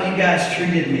because how you guys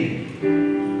treated me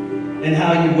and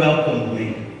how you welcomed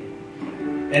me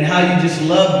and how you just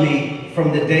loved me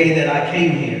from the day that I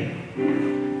came here,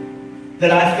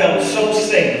 that I felt so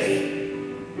safe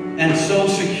and so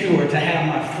secure to have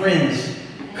my friends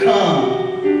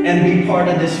come and be part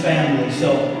of this family.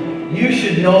 So you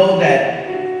should know that,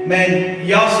 man,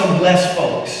 y'all some blessed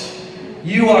folks.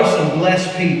 You are some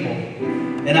blessed people.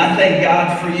 And I thank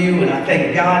God for you, and I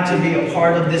thank God to be a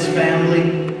part of this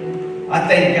family. I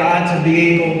thank God to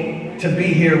be able to be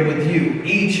here with you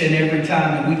each and every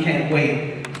time, and we can't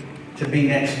wait to be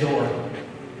next door.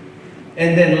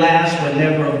 And then last but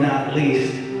never not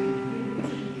least,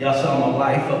 y'all saw my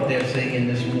wife up there singing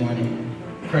this morning.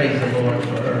 Praise the Lord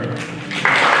for her.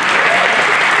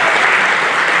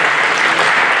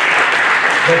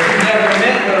 But you never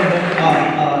met her,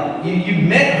 you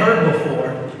met her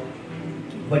before,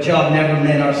 but y'all have never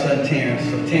met our son Terrence.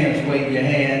 So Terrence, wave your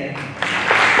hand.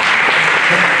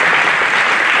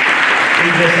 He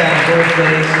just had a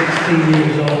birthday, 16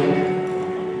 years old.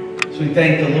 So we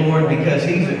thank the Lord because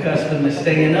he's accustomed to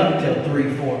staying up till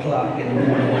 3, 4 o'clock in the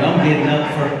morning. When I'm getting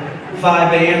up for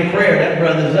 5 a.m. prayer, that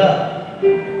brother's up.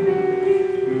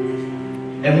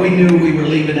 And we knew we were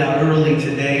leaving out early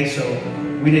today, so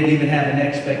we didn't even have an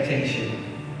expectation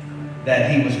that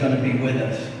he was going to be with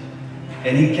us.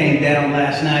 And he came down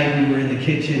last night, we were in the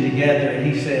kitchen together, and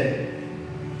he said,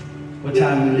 what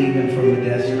time are we leaving for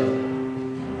Modesto?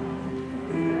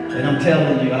 And I'm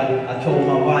telling you, I told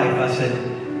my wife, I said,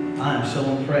 I'm so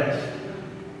impressed.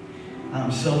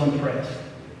 I'm so impressed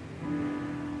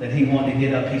that he wanted to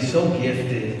get up. He's so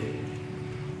gifted,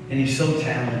 and he's so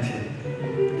talented.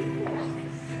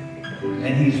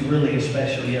 And he's really a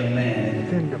special young man.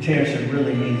 And Terrence, it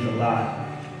really means a lot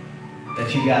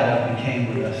that you got up and came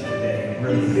with us today. It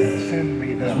really does.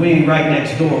 Because we ain't right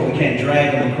next door. We can't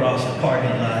drag him across the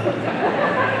parking lot.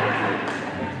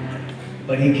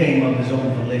 But he came of his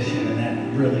own volition, and that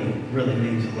really, really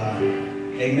means a lot.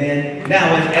 Amen.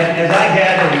 Now, as I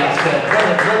gather myself,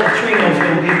 Brother Trino's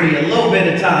going to give me a little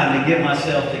bit of time to get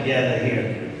myself together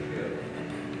here.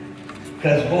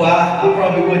 Because, boy, I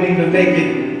probably wouldn't even make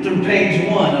it through page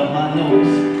 1 of my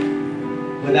notes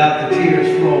without the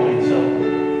tears flowing. So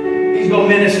he's going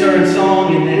to minister in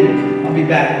song, and then I'll be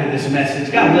back with this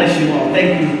message. God bless you all.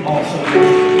 Thank you all so much.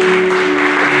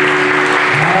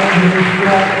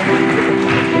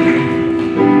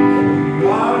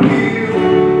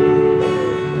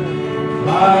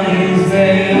 By his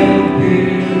veil,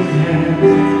 his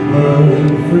hands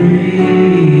were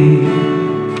free.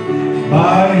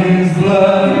 By his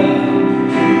blood,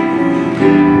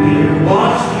 we're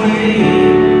washed clean.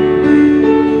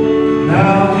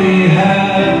 Now we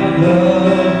have the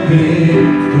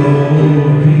victory.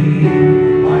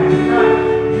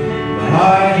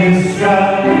 By his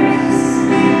stripes,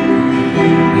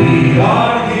 we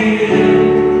are healed.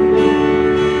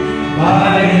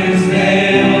 By his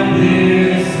nail,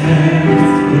 his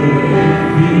hands were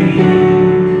free.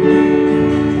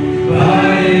 By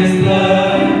his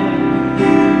blood,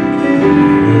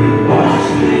 we're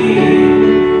washed clean.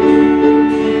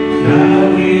 Now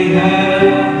we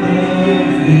have the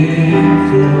victory.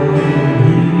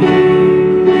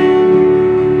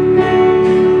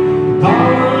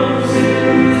 Power of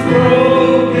sin is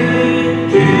broken.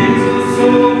 Jesus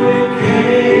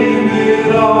overcame it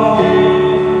all.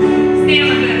 Stand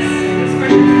with this. This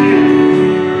question for you.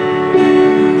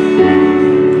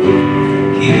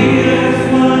 He has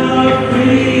won our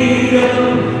freedom.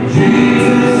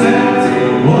 Jesus has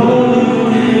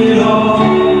won it all.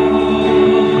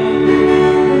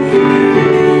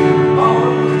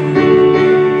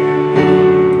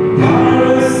 Power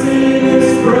of sin is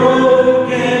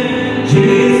broken.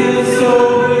 Jesus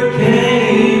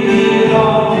overcame it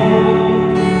all.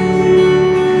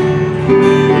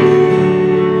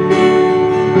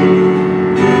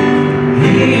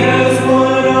 He has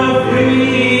won our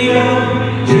freedom.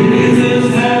 Jesus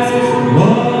has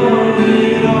won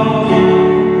it all.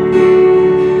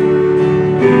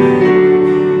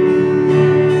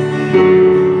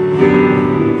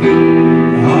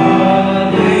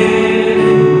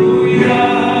 Hallelujah.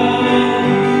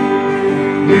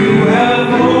 You have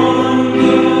won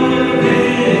the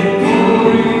victory.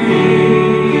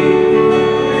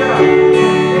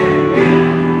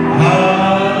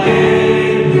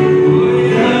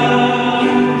 Hallelujah.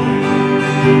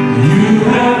 You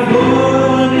have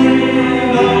won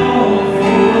it all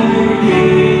for me.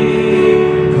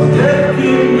 'Cause death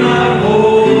could not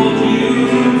hold you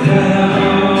down.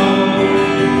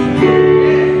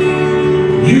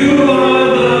 You are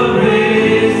the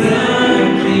risen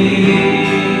King,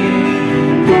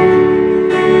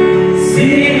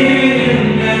 seated in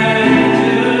majesty.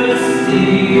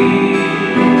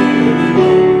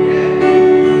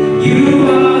 You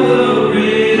are the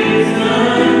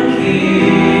risen King.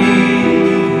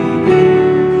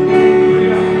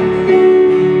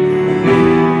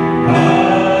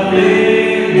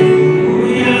 Hallelujah.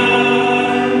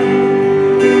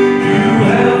 You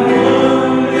have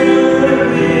won the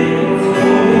victory.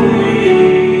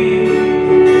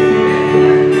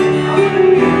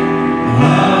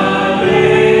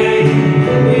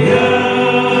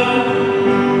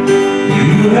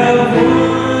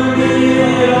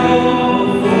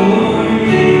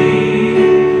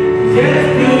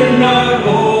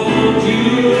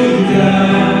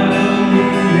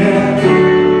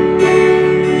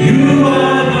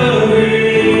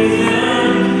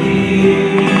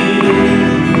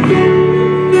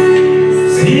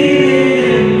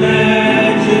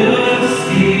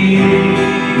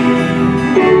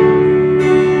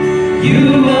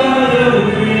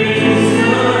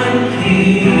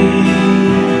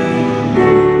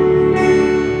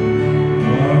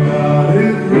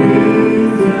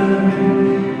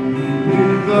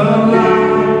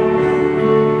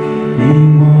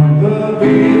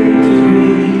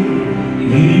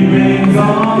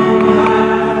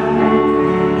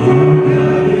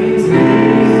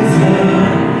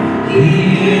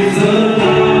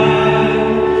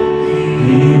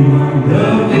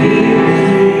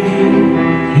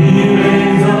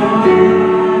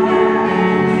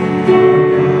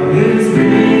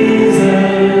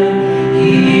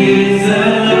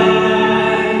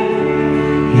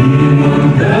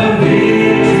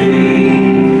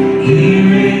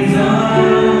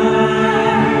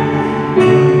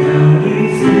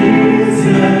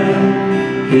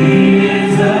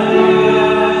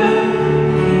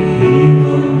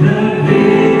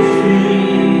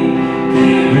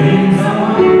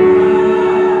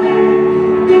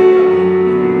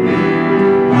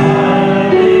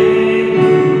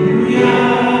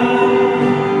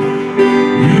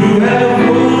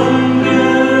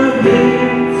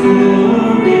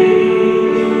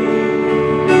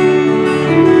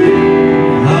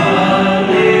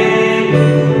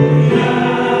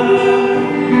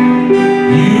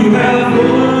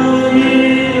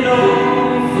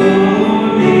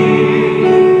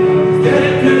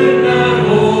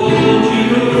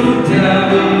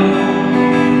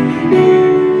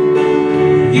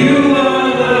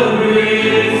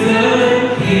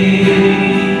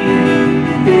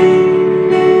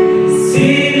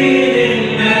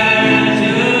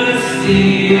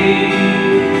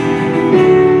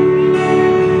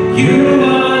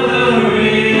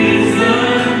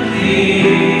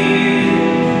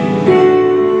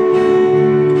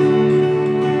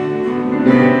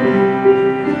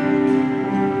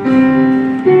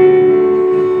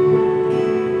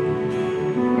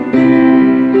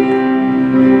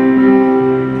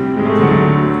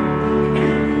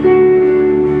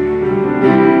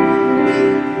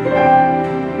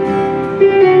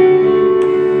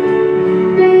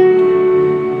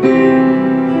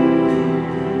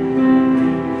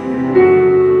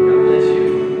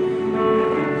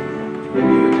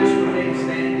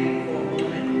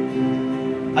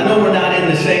 I know we're not in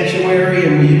the sanctuary,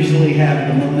 and we usually have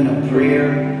the moment of prayer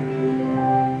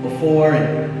before,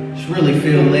 and just really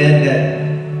feel led that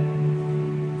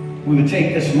we would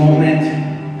take this moment,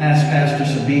 ask Pastor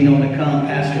Sabino to come,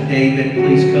 Pastor David,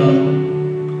 please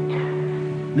come,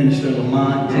 Minister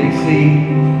Lamont,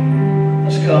 JC,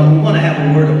 let's come. We want to have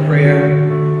a word of prayer.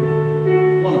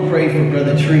 I want to pray for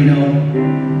Brother Trino.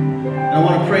 I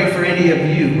want to pray for any of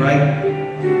you, right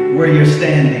where you're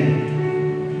standing.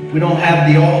 We don't have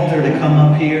the altar to come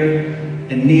up here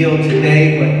and kneel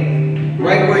today, but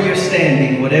right where you're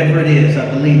standing, whatever it is, I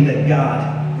believe that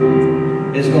God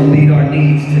is going to meet our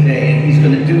needs today, and He's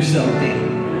going to do something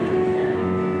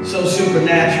so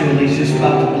supernatural. He's just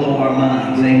about to blow our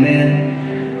minds.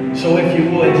 Amen. So if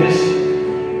you would,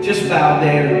 just bow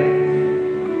there.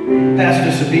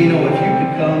 Pastor Sabino, if you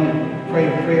could come and pray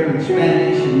a prayer in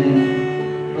Spanish, and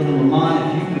then Brother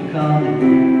Lamont, if you could come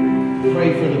and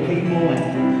pray for the people,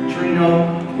 and Trino,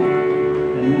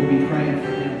 and we'll be praying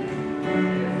for him.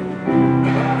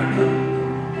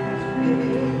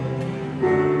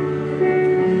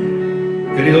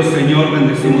 Querido Señor,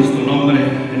 bendecimos tu nombre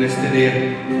en este día.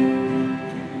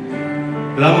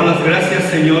 Te damos las gracias,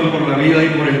 Señor, por la vida y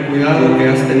por el cuidado que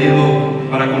has tenido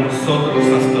para con nosotros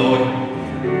hasta hoy.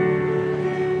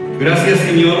 Gracias,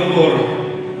 Señor, por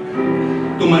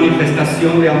tu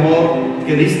manifestación de amor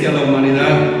que diste a la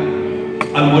humanidad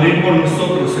al morir por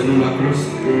nosotros en una cruz.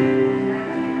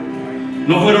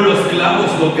 No fueron los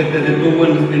clavos lo que te detuvo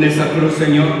en esa cruz,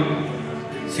 Señor,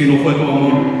 sino fue tu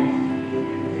amor.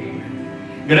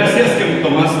 Gracias que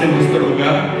tomaste nuestro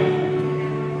lugar.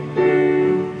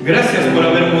 Gracias por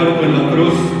haber muerto en la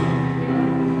cruz.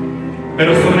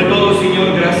 Pero sobre todo, Señor,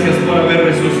 gracias por haber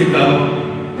resucitado.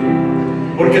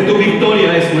 Porque tu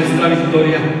victoria es nuestra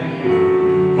victoria.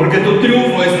 Porque tu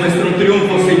triunfo es nuestro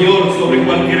triunfo, Señor, sobre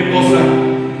cualquier cosa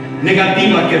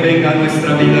negativa que venga a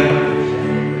nuestra vida.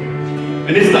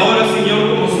 En esta hora,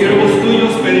 Señor, como siervos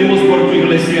tuyos, pedimos por tu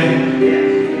iglesia.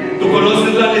 Tú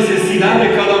conoces la necesidad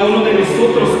de cada uno de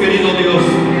nosotros, querido Dios.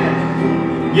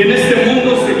 Y en este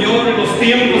mundo, Señor, en los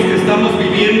tiempos que estamos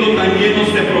viviendo tan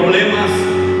llenos de problemas,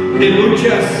 de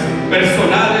luchas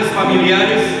personales,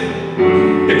 familiares,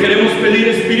 te queremos pedir,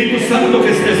 Espíritu Santo,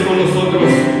 que estés con nosotros.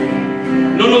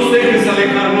 No nos dejes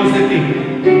alejarnos de ti.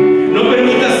 No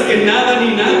permitas que nada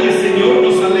ni nadie, Señor,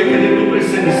 nos aleje de tu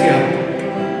presencia.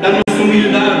 Danos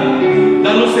humildad,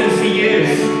 danos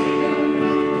sencillez,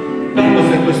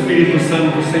 danos de tu Espíritu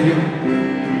Santo, Señor.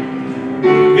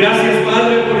 Gracias,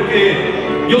 Padre, porque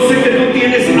yo sé que tú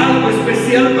tienes algo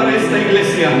especial para esta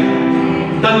iglesia,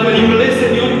 tanto en inglés,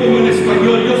 Señor, como en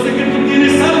español. Yo sé que tú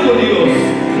tienes algo, Dios,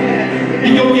 y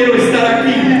yo quiero estar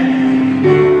aquí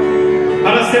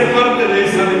para ser parte de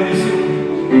esa bendición.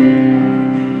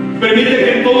 Permite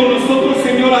que en todos nosotros,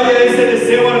 Señor, haya ese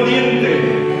deseo ardiente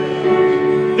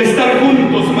de estar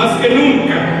juntos más que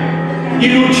nunca y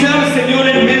luchar, Señor,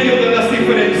 en medio de las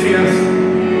diferencias,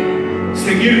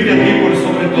 seguirte a ti por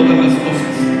sobre todas las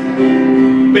cosas.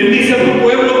 Bendice a tu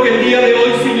pueblo que el día de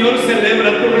hoy, Señor, celebra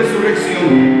tu resurrección,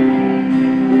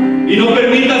 y no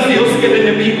permitas, Dios, que el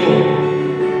enemigo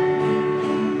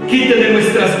quite de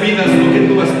nuestras vidas lo que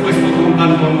tú has puesto con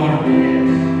tanto amor.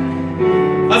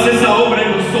 Haz esa obra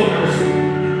en nosotros,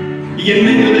 y en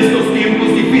medio de estos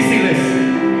tiempos difíciles,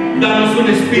 danos un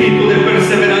espíritu de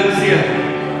perseverancia,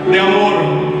 de amor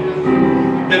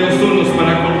de los unos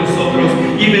para con nosotros.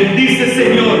 Y bendice,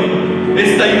 Señor,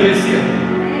 esta iglesia,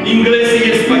 inglés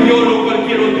y español o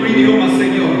cualquier otro idioma,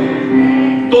 Señor.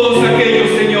 Todos aquellos,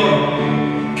 Señor,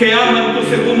 que aman tu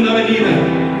segunda venida.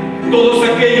 Todos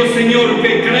aquellos, Señor,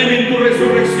 que creen en tu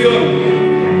resurrección.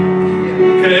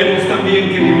 Creemos también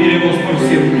que viviremos por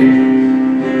siempre.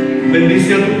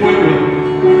 Bendice a tu pueblo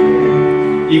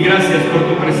y gracias por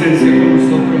tu presencia con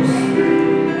nosotros.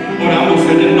 Oramos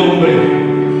en el nombre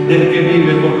del que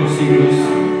vive por los siglos.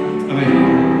 Amén.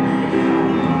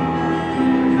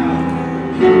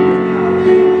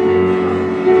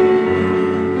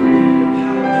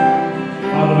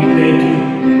 Father, we thank you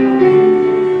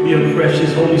for your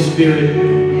precious Holy Spirit.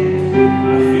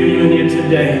 I feel you in here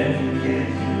today.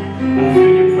 I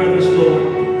feel your presence, Lord.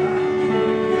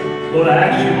 Lord, I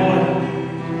ask you, Lord,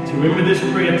 to remember this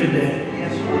prayer today,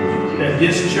 that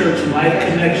this church, Life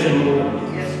Connection, Lord,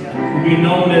 will be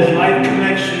known as Life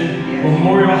Connection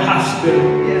Memorial Hospital,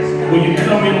 where you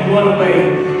come in one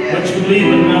way, but you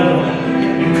leave another.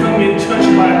 You come in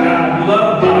touched by God,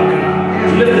 loved by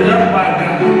God, lifted up by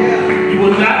God. You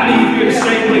will not leave here the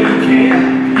same way you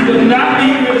came. You will not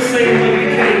leave here the same way you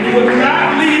came. You will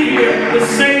not leave here the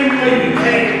same way you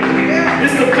came.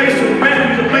 This is a place of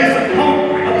refuge, a place of hope,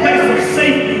 a place of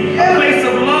safety, a place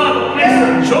of love, a place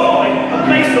of joy, a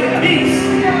place of peace.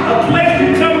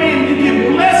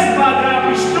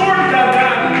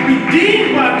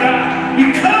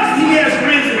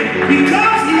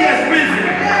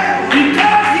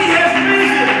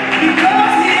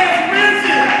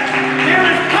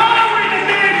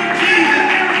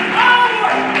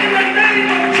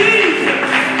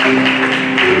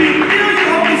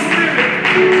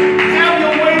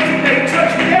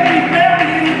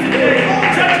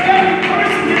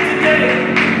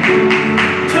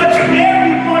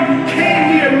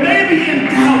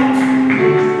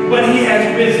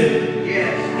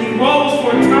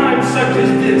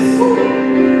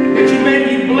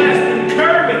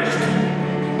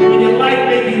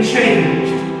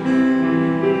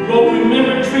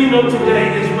 Trino today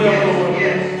as well, Lord.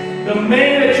 The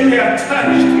man that you have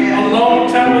touched a long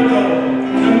time ago.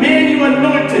 The man you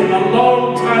anointed a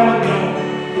long time ago.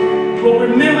 Lord,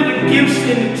 remember the gifts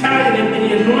and the talent and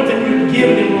the anointing you've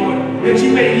given him, Lord. That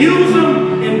you may use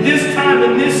them in this time,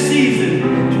 in this season,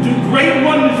 to do great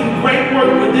wonders and great work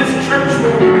with this church,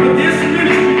 Lord, with this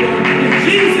ministry, Lord. In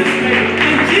Jesus' name,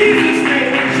 in Jesus'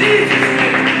 name, in Jesus'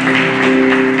 name.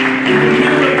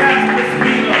 Remember Pastor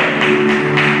Spino.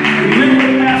 Remember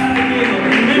Pastor Spino.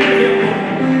 Remember him,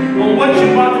 Lord, on what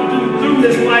you're about to do through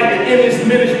his life and in his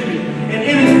ministry and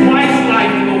in his wife's life,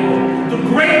 Lord. The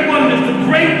great wonders, the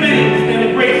great things, and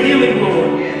the great healing,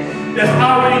 Lord, that's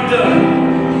already done.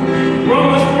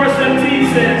 Romans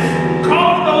 4:17 says,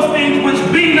 call those things which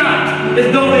be not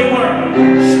as though they were.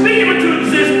 Speak it into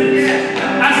existence.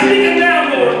 I speak it now,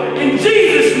 Lord, in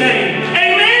Jesus' name.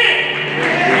 Amen.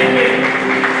 Amen.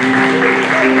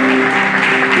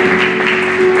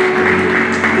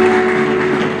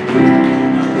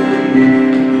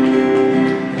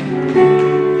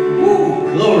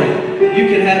 Woo, glory. You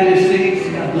can have your seats.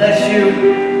 God bless you.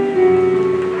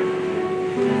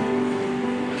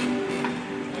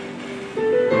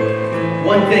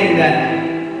 One thing that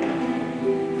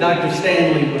Dr.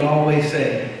 Stanley would always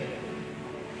say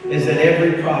is that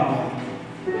every problem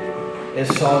is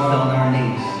solved on our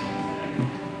knees.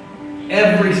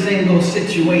 Every single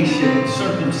situation and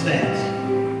circumstance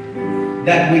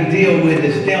that we deal with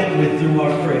is dealt with through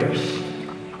our prayers.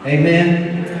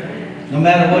 Amen? No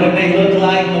matter what it may look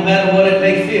like, no matter what it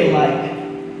may feel like,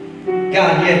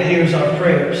 God yet hears our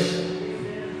prayers.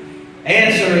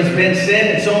 Answer has been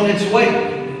sent, it's on its way.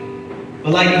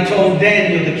 But like he told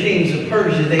Daniel, the kings of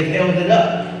Persia, they've held it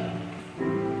up.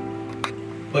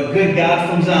 But good God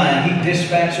from Zion, he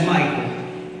dispatched Michael,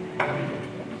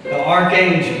 the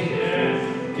archangel.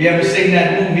 You ever seen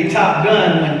that movie Top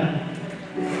Gun when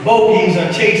bogeys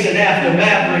are chasing after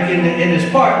Maverick and his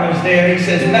partners there? He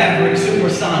says, Maverick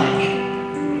supersonic.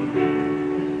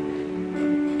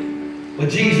 But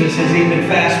Jesus is even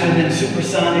faster than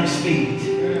supersonic speed.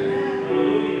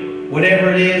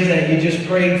 Whatever it is that you just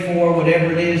prayed for,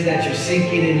 whatever it is that you're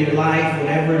seeking in your life,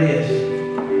 whatever it is,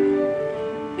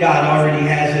 God already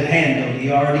has it handled.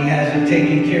 He already has it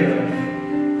taken care of.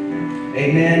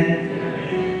 Amen?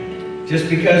 Just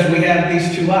because we have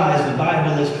these two eyes, the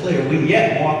Bible is clear. We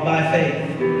yet walk by faith.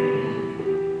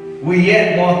 We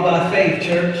yet walk by faith,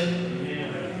 church.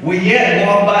 We yet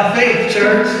walk by faith,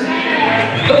 church.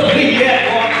 We yet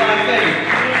walk by faith.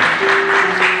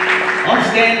 I'm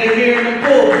standing here in the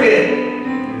pulpit,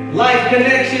 Life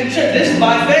Connection Church. This is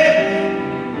by faith.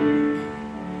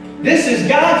 This is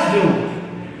God's doing.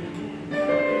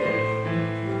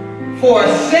 For a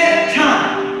set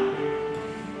time,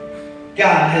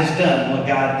 God has done what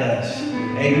God does.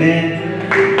 Amen.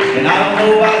 And I don't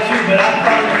know about you, but I'm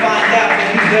trying to find out that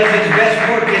he does his best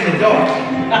work in the dark.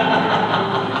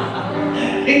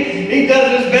 he does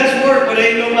his best work, but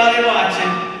ain't nobody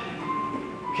watching.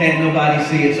 Can't nobody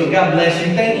see it. So God bless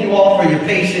you. Thank you all for your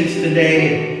patience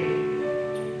today.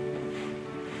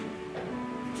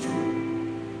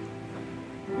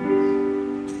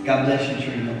 God bless you,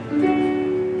 Trina.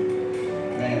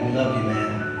 Man, we love you, man.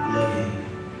 We love you.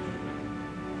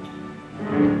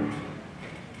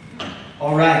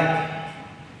 All right.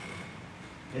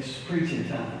 It's preaching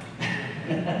time.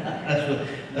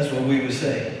 that's what we would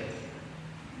say.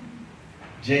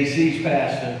 JC's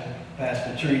pastor,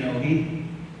 Pastor Trino,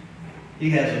 he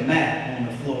has a mat on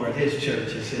the floor at his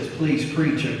church. It says, please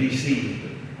preach or be seated.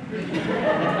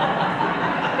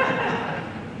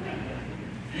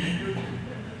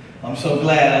 I'm so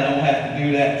glad I don't have to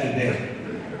do that today.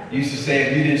 Used to say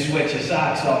if you didn't sweat your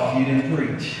socks off, you didn't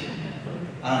preach.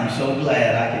 I'm so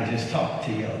glad I can just talk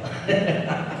to y'all.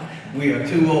 We are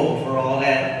too old for all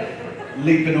that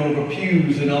leaping over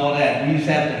pews and all that. We used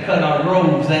to have to cut our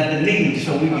robes at the knees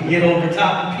so we could get over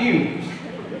top of pews.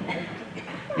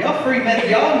 Y'all free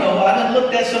Methodist, y'all know, I done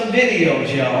looked at some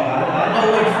videos, y'all. I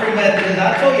know what free Methodist is.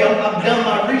 I told you I've done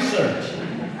my research.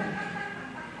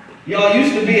 Y'all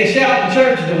used to be a shouting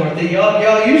church, Dorothy.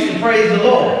 Y'all used to praise the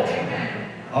Lord.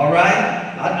 All right?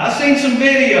 I seen some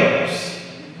videos.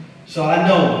 So I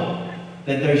know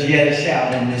that there's yet a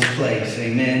shout in this place.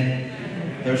 Amen?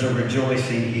 There's a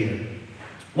rejoicing here.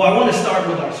 Well, I want to start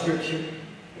with our scripture.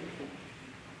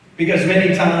 Because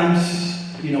many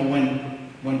times, you know,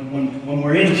 when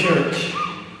we're in church,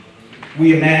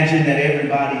 we imagine that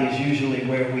everybody is usually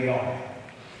where we are.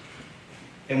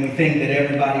 And we think that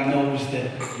everybody knows the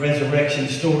resurrection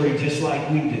story just like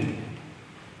we do.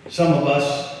 Some of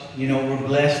us, you know, we're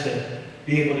blessed to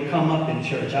be able to come up in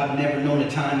church. I've never known a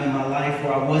time in my life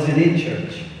where I wasn't in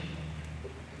church.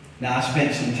 Now, I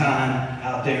spent some time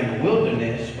out there in the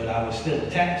wilderness, but I was still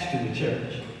attached to the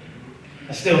church.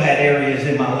 I still had areas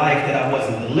in my life that I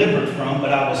wasn't delivered from,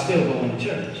 but I was still going to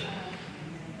church.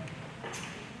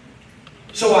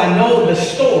 So I know the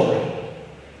story.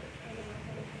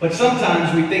 But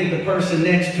sometimes we think the person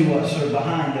next to us or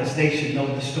behind us, they should know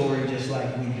the story just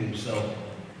like we do. So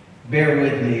bear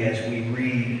with me as we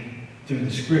read through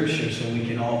the scripture so we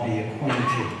can all be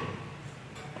acquainted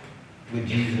with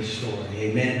Jesus' story.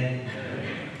 Amen.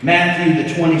 Matthew, the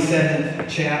 27th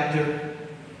chapter,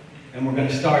 and we're going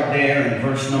to start there in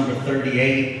verse number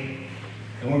 38.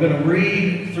 And we're going to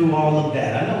read through all of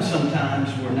that. I know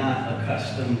sometimes we're not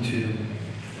accustomed to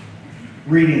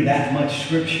reading that much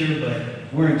scripture,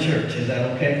 but we're in church. Is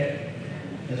that okay?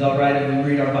 Is it all right if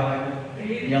we read our Bible?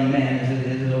 Young man,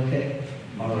 is it okay?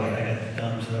 All right, I got the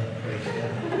thumbs up. Praise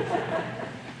God.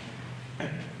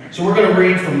 So we're going to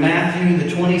read from Matthew,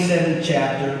 the 27th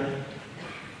chapter.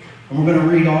 And we're going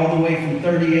to read all the way from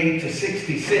 38 to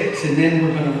 66. And then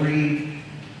we're going to read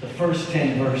the first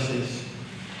 10 verses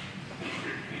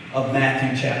of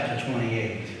Matthew chapter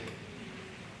 28.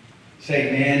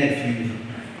 Say, man, if you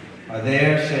are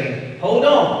there, say, hold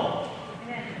on.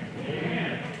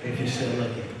 If you're still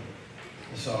looking,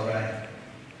 it's all right.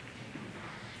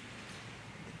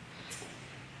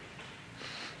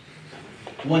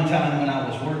 One time when I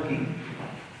was working,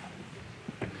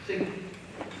 see,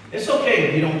 it's okay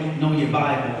if you don't know your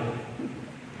Bible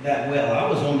that well. I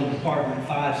was on the department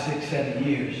 5, 6, 7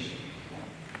 years.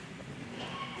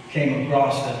 Came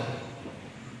across a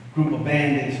group of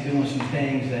bandits doing some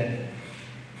things that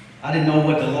I didn't know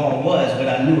what the law was, but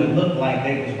I knew it looked like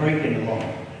they was breaking the law.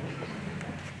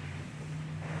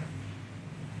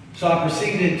 So I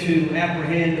proceeded to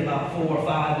apprehend about 4 or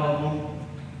 5 of them.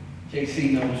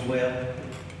 JC knows well.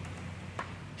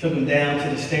 Took them down to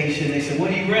the station. They said, what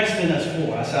are you arresting us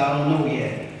for? I said, I don't know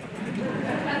yet.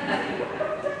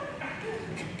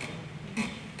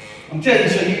 I'm telling you,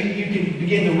 so you can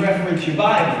begin to reference your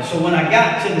Bible. So when I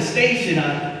got to the station,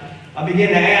 I began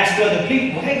to ask other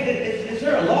people, hey, is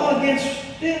there a law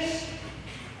against this?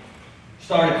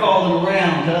 Started calling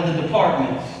around to other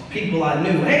departments, people I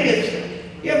knew. Hey,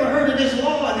 you ever heard of this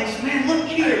law? And they said, man, look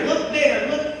here, look there,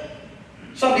 look.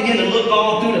 So I began to look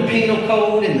all through the penal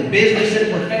code and the business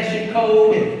and profession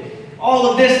code and all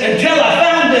of this until I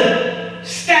found the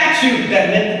statute that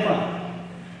meant the crime.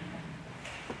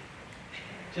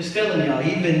 Just telling y'all,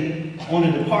 even on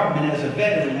the department as a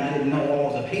veteran, I didn't know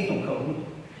all the penal code.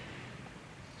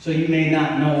 So you may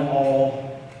not know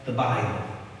all the Bible.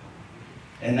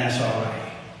 And that's all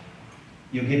right.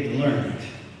 You'll get to learn it.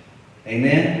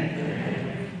 Amen?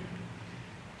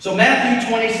 So Matthew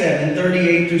 27,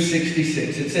 38 through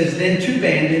 66, it says, then 2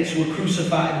 bandits were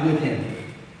crucified with him,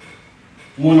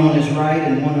 one on his right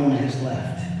and one on his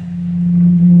left.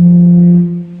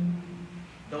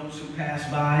 Those who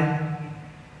passed by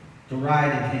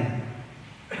derided him,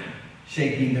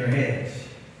 shaking their heads,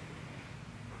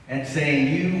 and saying,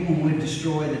 you who would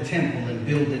destroy the temple and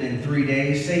build it in 3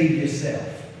 days, save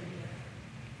yourself.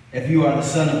 If you are the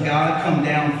Son of God, come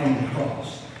down from the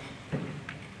cross.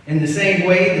 In the same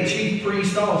way, the chief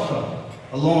priests also,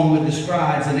 along with the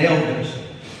scribes and elders,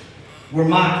 were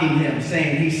mocking him,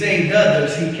 saying, he saved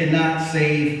others, he cannot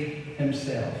save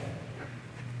himself.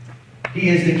 He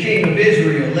is the King of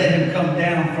Israel. Let him come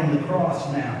down from the cross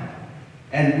now,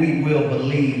 and we will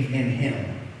believe in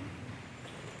him.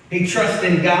 He trusts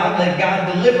in God, let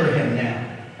God deliver him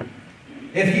now,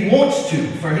 if he wants to,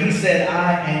 for he said,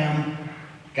 I am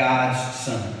God's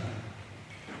son.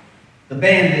 The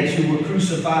bandits who were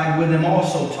crucified with him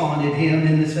also taunted him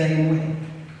in the same way.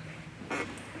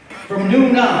 From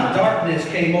noon on, darkness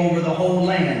came over the whole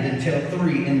land until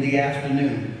 3 in the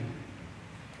afternoon.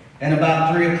 And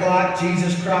about 3 o'clock,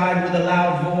 Jesus cried with a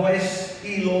loud voice,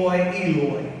 Eloi,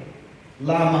 Eloi,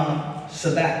 lama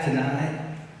sabachthani.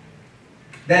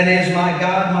 That is, my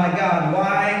God,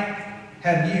 why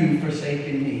have you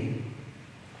forsaken me?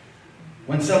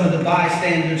 When some of the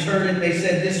bystanders heard it, they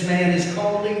said, this man is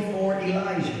calling for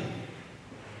Elijah.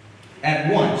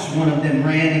 At once, one of them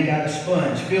ran and got a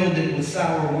sponge, filled it with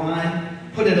sour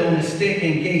wine, put it on a stick,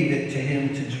 and gave it to him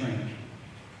to drink.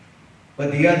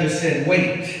 But the other said,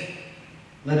 wait,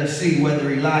 let us see whether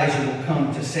Elijah will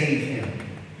come to save him.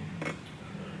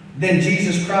 Then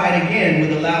Jesus cried again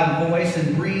with a loud voice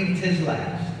and breathed his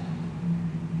last.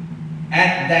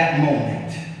 At that moment,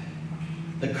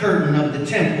 the curtain of the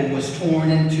temple was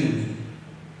torn in two,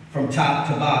 from top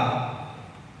to bottom.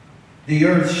 The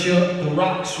earth shook, the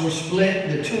rocks were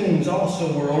split, the tombs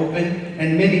also were opened,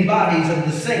 and many bodies of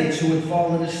the saints who had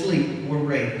fallen asleep were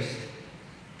raised.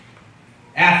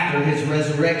 After his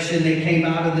resurrection, they came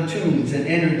out of the tombs and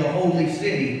entered the holy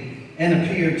city and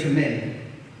appeared to many.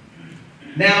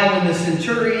 Now when the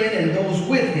centurion and those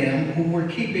with him who were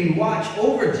keeping watch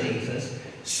over Jesus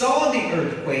saw the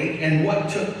earthquake and what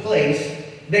took place,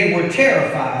 they were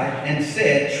terrified and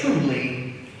said,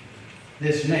 "Truly,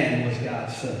 this man was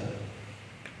God's son."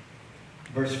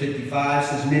 Verse 55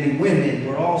 says, "Many women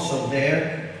were also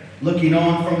there, looking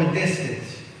on from a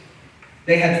distance.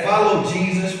 They had followed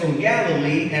Jesus from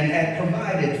Galilee and had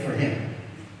provided for him.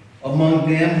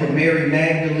 Among them were Mary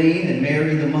Magdalene and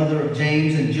Mary, the mother of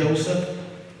James and Joseph,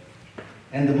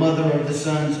 and the mother of the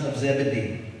sons of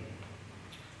Zebedee.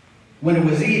 When it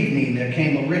was evening, there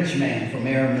came a rich man from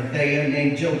Arimathea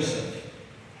named Joseph,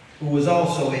 who was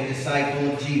also a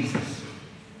disciple of Jesus.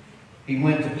 He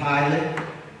went to Pilate,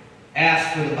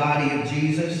 asked for the body of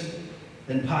Jesus,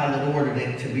 then Pilate ordered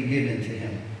it to be given to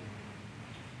him.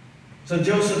 So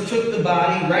Joseph took the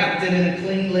body, wrapped it in a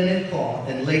clean linen cloth,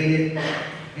 and laid it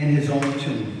in his own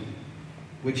tomb,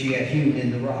 which he had hewn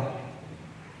in the rock.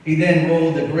 He then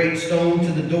rolled a great stone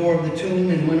to the door of the tomb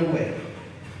and went away.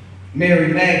 Mary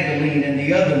Magdalene and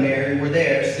the other Mary were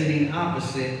there, sitting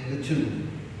opposite the tomb.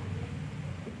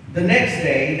 The next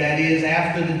day, that is,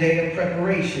 after the day of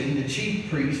preparation, the chief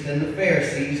priests and the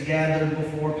Pharisees gathered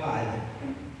before Pilate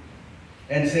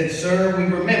and said, "Sir, we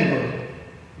remember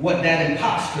what that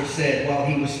impostor said while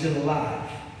he was still alive.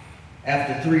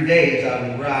 After 3 days I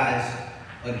will rise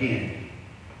again.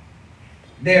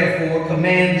 Therefore,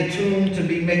 command the tomb to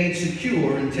be made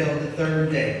secure until the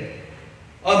 3rd day.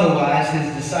 Otherwise,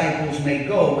 his disciples may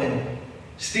go and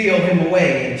steal him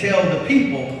away and tell the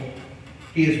people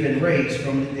he has been raised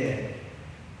from the dead.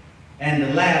 And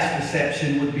the last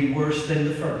deception would be worse than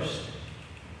the first."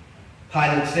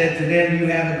 Pilate said to them, "You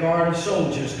have a guard of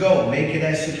soldiers. Go, make it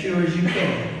as secure as you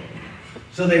can."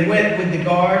 So they went with the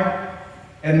guard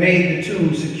and made the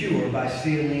tomb secure by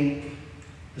sealing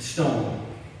the stone.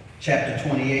 Chapter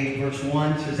 28, verse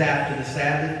 1 says, "After the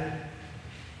Sabbath,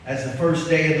 as the first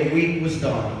day of the week was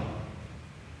dawned,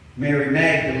 Mary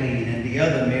Magdalene and the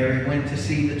other Mary went to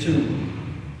see the tomb.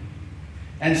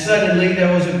 And suddenly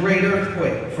there was a great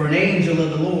earthquake, for an angel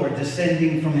of the Lord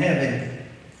descending from heaven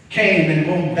came and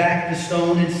rolled back the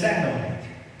stone and sat on it.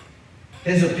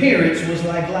 His appearance was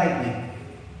like lightning,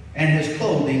 and his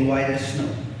clothing white as snow.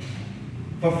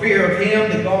 For fear of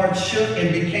him, the guards shook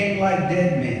and became like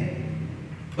dead men.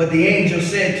 But the angel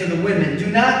said to the women, 'Do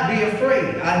not be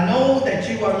afraid. I know that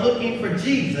you are looking for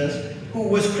Jesus who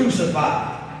was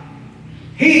crucified.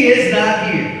 He is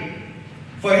not here,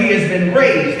 for he has been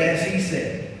raised as he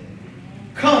said.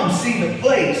 Come see the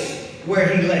place where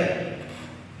he lay.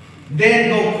 Then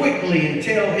go quickly and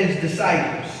tell his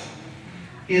disciples,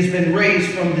 he has been raised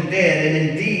from the dead, and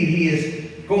indeed he is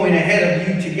going ahead of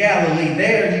you to Galilee.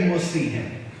 There you will see him.'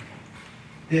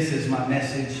 This is my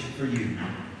message for you."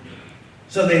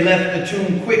 So they left the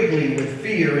tomb quickly with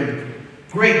fear and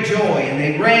great joy, and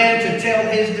they ran to tell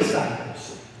his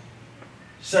disciples.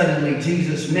 Suddenly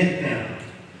Jesus met them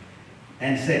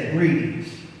and said, "Greetings."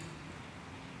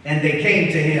 And they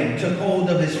came to him, took hold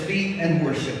of his feet, and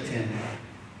worshipped him.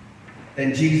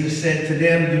 Then Jesus said to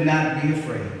them, "Do not be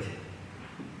afraid.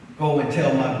 Go and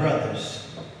tell my brothers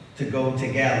to go to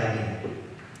Galilee.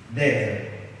 There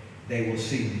they will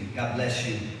see me." God bless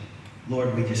you.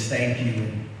 Lord, we just thank you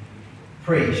and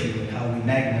praise you and how we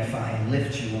magnify and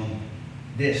lift you on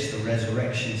this, the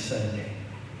Resurrection Sunday.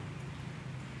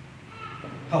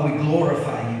 How we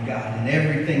glorify you, God, in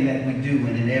everything that we do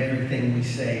and in everything we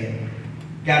say. And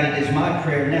God, it is my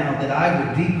prayer now that I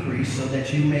would decrease so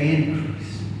that you may increase.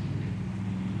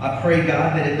 I pray,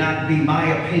 God, that it not be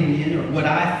my opinion or what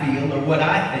I feel or what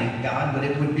I think, God, but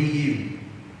it would be you.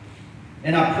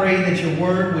 And I pray that your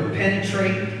word would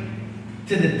penetrate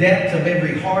to the depth of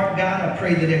every heart, God. I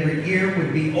pray that every ear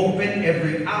would be open,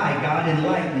 every eye, God,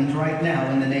 enlightened right now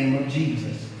in the name of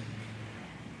Jesus.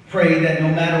 Pray that no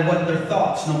matter what their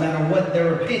thoughts, no matter what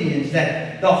their opinions,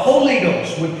 that the Holy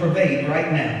Ghost would pervade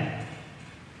right now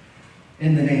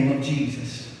in the name of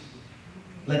Jesus.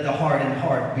 Let the hardened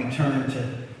heart be turned to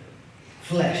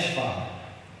flesh, Father.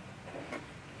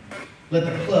 Let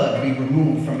the plug be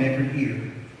removed from every ear.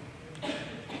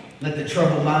 Let the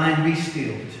troubled mind be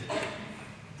stilled.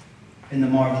 In the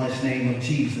marvelous name of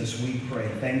Jesus, we pray.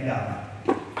 Thank God.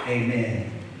 Amen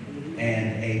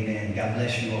and amen. God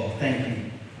bless you all. Thank you.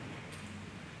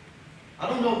 I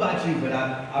don't know about you, but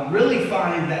I really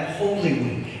find that Holy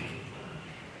Week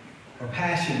or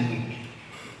Passion Week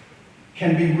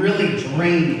can be really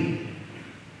draining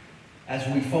as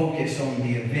we focus on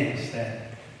the events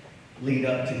that lead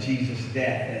up to Jesus'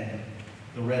 death and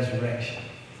the resurrection.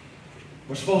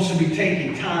 We're supposed to be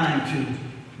taking time to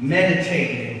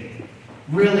meditate and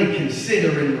really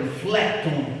consider and reflect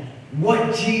on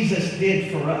what Jesus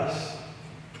did for us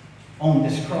on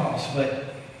this cross.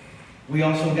 But we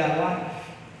also got life.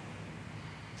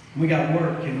 We got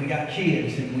work, and we got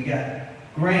kids, and we got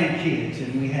grandkids,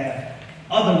 and we have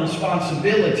other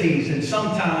responsibilities, and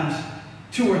sometimes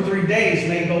 2 or 3 days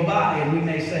may go by and we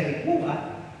may say, oh,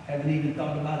 I haven't even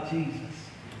thought about Jesus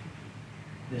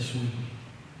this week.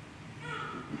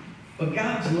 But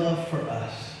God's love for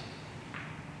us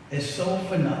is so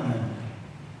phenomenal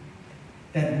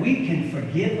that we can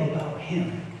forget about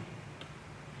him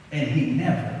and he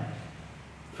never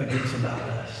forgets about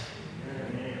us.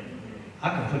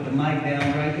 I could put the mic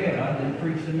down right there. I didn't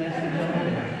preach the message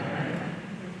already.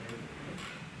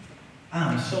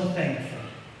 I'm so thankful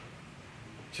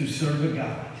to serve a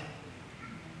God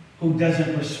who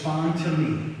doesn't respond to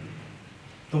me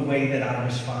the way that I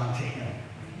respond to him.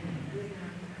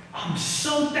 I'm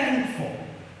so thankful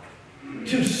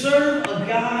to serve a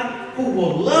God who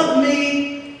will love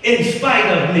me in spite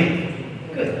of me.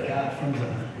 Good God from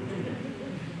Zion.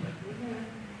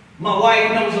 My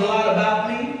wife knows a lot about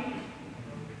me.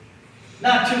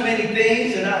 Not too many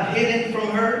things that I've hidden from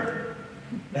her.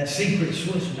 That secret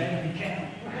Swiss bank account.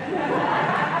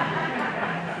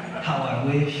 How I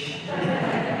wish.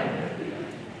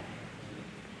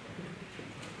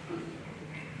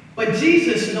 But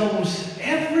Jesus knows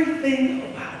everything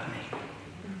about me.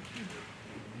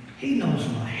 He knows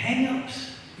my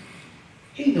hang-ups.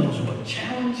 He knows what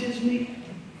challenges me.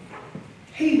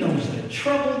 He knows the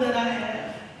trouble that I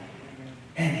have.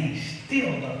 And he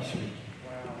still loves me.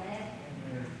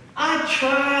 I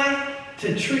try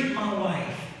to treat my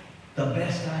wife the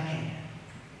best I can.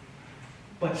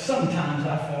 But sometimes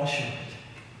I fall short.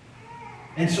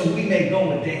 And so we may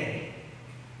go a day,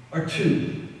 or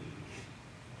 2,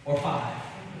 or 5,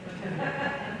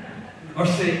 or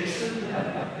 6.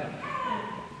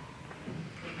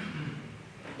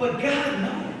 But God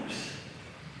knows.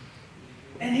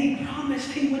 And he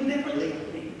promised he would never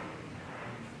leave me,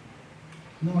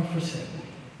 nor forsake me.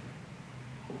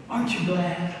 Aren't you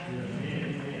glad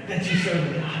that you serve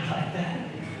a God like that?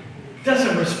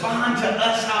 Doesn't respond to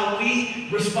us how we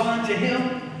respond to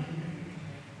him.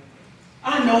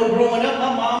 I know growing up,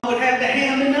 my mom would have the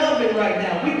ham in the oven right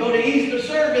now. We'd go to Easter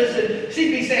service and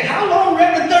she'd be saying, how long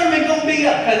Reverend Thurman gonna be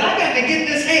up? Because I got to get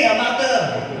this ham out the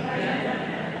oven.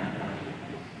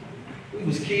 We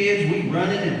was kids, we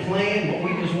running and playing, but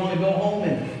we just want to go home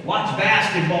and watch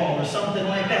basketball or something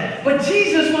like that. But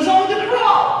Jesus was on the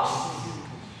cross.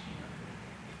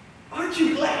 Aren't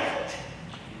you glad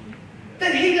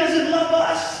that he doesn't love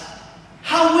us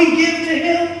how we give to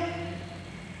him?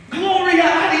 Gloria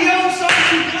a Dios,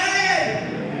 aren't you glad?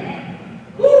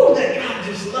 Woo, that God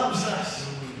just loves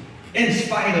us in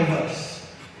spite of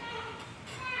us.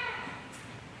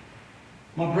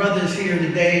 My brother's here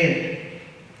today,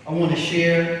 and I want to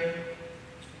share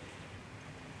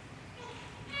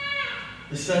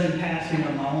the sudden passing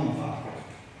of my own father.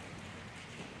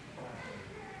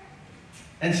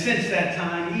 And since that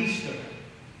time, Easter,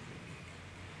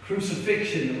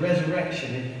 crucifixion, the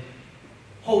resurrection, it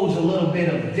holds a little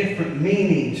bit of different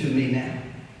meaning to me now.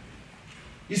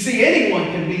 You see, anyone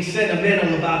can be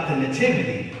sentimental about the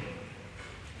nativity.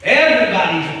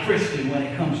 Everybody's a Christian when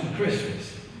it comes to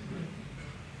Christmas.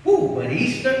 Woo, but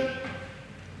Easter,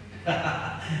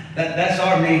 that's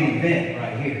our main event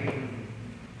right here.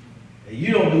 If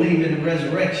you don't believe in the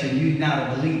resurrection, you're not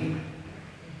a believer.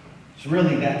 It's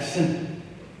really that simple.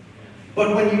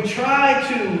 But when you try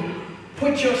to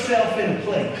put yourself in a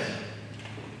place,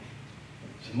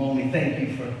 Simone, thank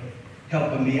you for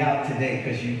helping me out today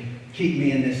because you keep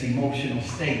me in this emotional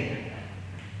state.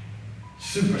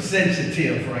 Super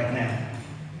sensitive right now.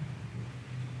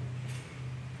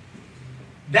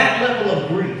 That level of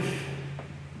grief,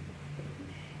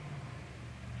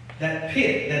 that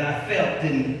pit that I felt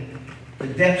in the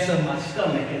depths of my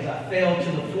stomach as I fell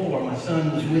to the floor. My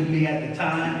son was with me at the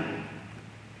time.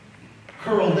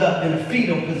 Curled up in a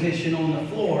fetal position on the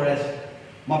floor as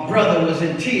my brother was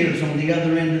in tears on the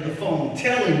other end of the phone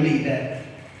telling me that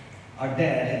our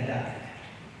dad had died.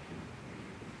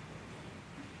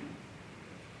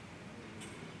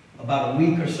 About a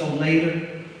week or so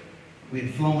later, we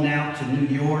had flown out to New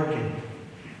York, and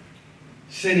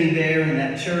sitting there in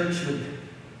that church with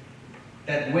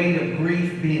that weight of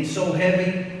grief being so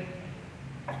heavy,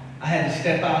 I had to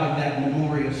step out of that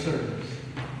memorial service.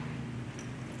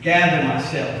 Gather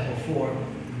myself before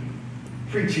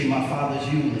preaching my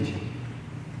father's eulogy.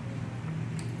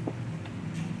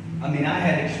 I mean, I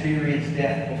had experienced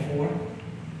death before.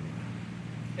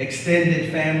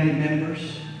 Extended family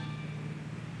members,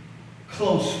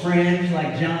 close friends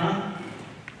like John,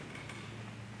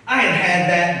 had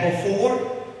that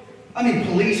before. I mean,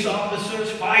 police officers,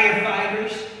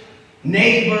 firefighters,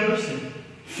 neighbors, and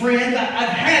friends. I've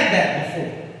had that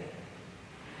before.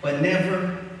 But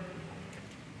never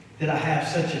did I have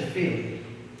such a feeling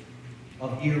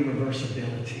of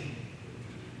irreversibility.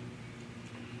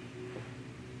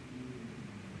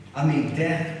 I mean,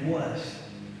 death was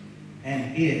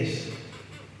and is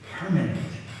permanent.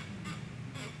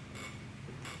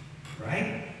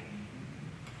 Right?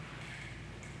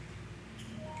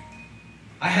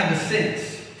 I have a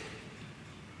sense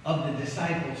of the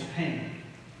disciples' pain.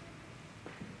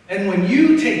 And when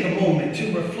you take a moment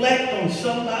to reflect on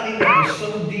somebody that was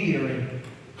so dear and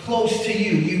close to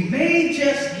you, you may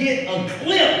just get a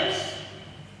glimpse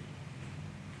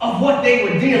of what they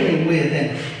were dealing with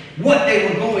and what they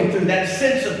were going through, that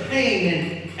sense of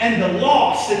pain and the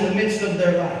loss in the midst of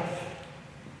their life.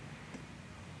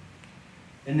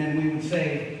 And then we would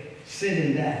say, sit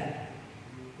in that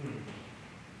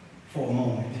for a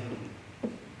moment.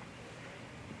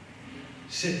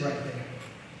 Sit right there.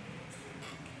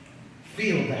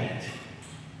 Feel that.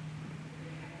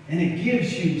 And it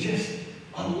gives you just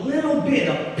a little bit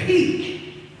of peek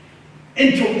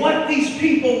into what these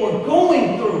people were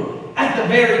going through at the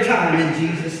very time in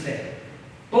Jesus' day.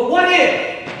 But what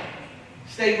if,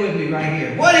 stay with me right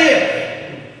here, what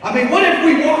if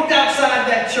we walked outside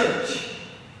that church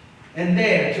and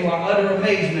there, to our utter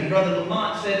amazement, Brother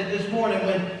Lamont said it this morning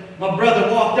when my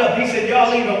brother walked up, he said,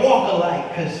 y'all even walk alike,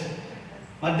 because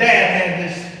my dad had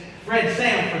this Fred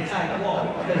Sanford type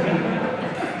walk, because he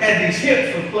had these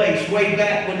hips replaced way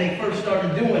back when they first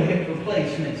started doing hip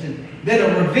replacements, and then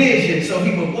a revision, so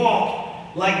he would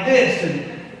walk like this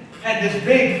and had this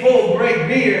big, full, gray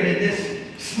beard and this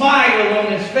smile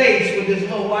on his face with this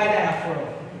little white afro.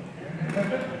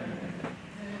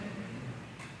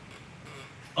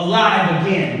 Alive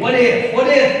again. What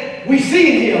if we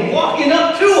seen him walking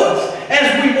up to us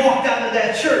as we walked out of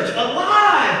that church?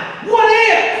 Alive. What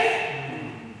if?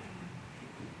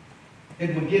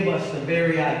 It would give us the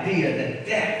very idea that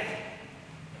death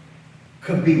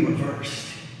could be reversed.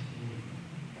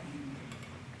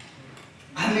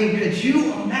 I mean, could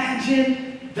you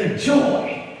imagine the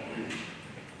joy?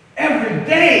 Every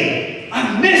day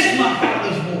I miss my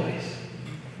Father's voice.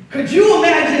 Could you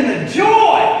imagine the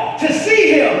joy to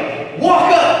see him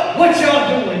walk up? What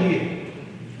y'all doing here?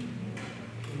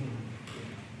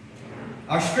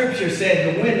 Our scripture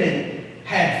said the women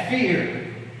had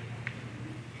fear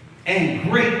and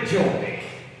great joy.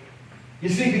 You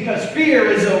see, because fear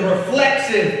is a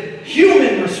reflexive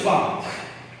human response,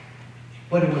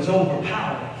 but it was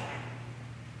overpowered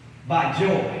by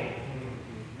joy,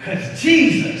 because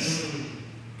Jesus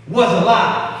was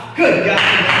alive. Good God,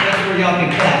 that's where y'all can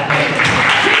clap.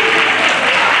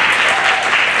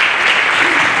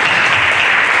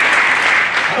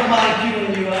 I don't mind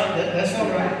queuing you up, that's all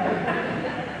right.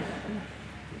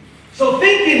 So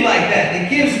thinking like that, it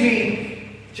gives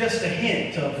me just a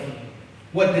hint of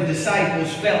what the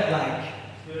disciples felt like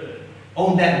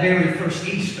on that very first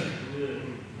Easter.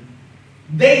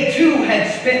 They too had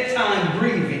spent time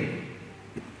grieving.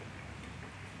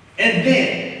 And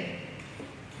then,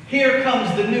 here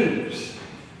comes the news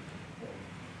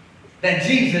that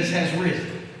Jesus has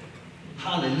risen.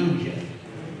 Hallelujah.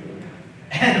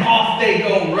 And off they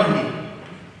go running.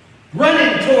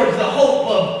 Running towards the hope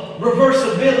of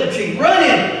reversibility.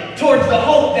 Running towards the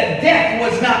hope that death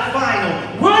was not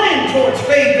final. Running towards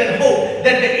faith and hope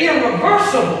that the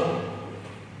irreversible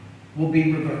will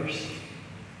be reversed.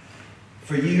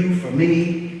 For you, for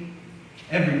me,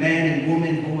 every man and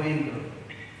woman, boy and girl,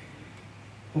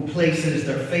 who places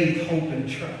their faith, hope, and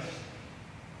trust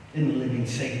in the living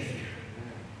Savior,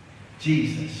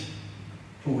 Jesus,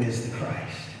 who is the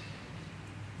Christ.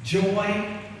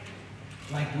 Joy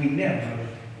like we never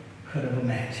could have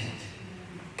imagined.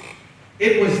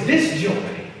 It was this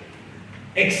joy,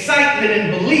 excitement,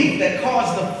 and belief that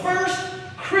caused the first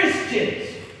Christians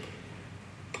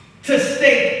to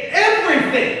stake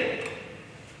everything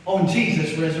on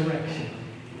Jesus' resurrection.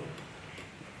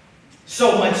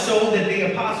 So much so that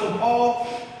the Apostle Paul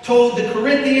told the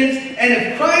Corinthians, and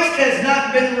if Christ has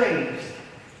not been raised,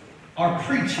 our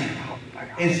preaching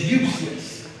is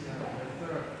useless,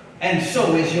 and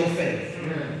so is your faith.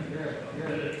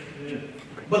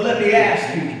 But let me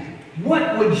ask you,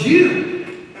 what would you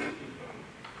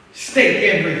stake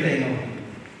everything on?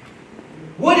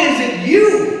 What is it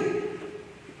you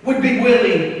would be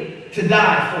willing to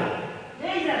die for?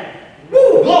 Jesus.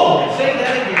 Woo, glory. Say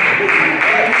that again.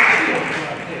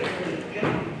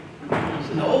 It's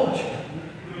an old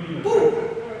church. Woo.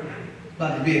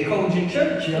 About to be a Kojic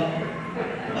church, y'all.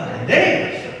 About to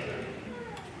dance.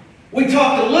 We talk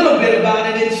talked a little bit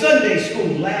about it in Sunday school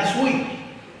last week.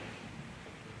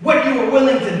 What you were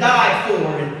willing to die for,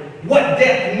 and what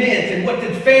death meant, and what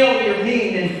did failure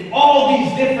mean, and all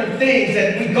these different things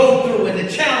that we go through and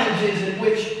the challenges in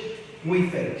which we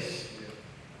face.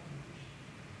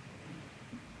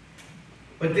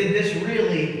 But did this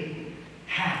really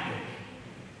happen?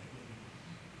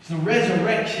 Is the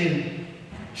resurrection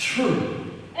true?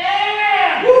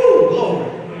 Amen. Woo!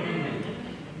 Glory.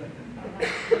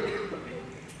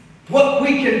 What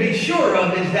we can be sure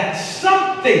of is that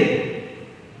something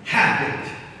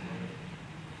happened.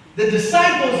 The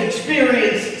disciples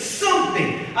experienced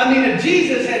something. I mean, if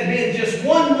Jesus had been just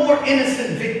one more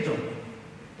innocent victim,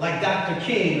 like Dr.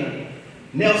 King or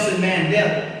Nelson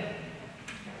Mandela,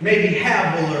 maybe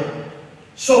Havel or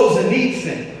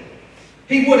Solzhenitsyn,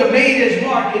 he would have made his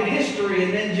mark in history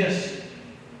and then just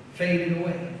faded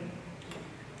away.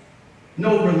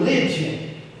 No religion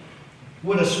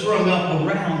would have sprung up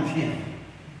around him.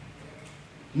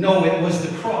 No, it was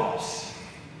the cross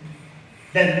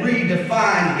that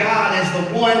redefined God as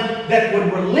the one that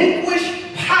would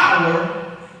relinquish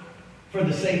power for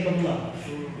the sake of love.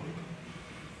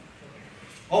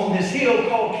 On this hill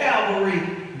called Calvary,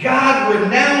 God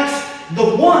renounced the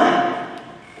one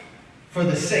for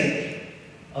the sake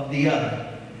of the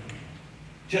other,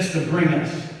 just to bring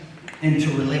us into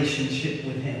relationship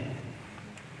with him.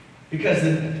 Because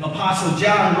the Apostle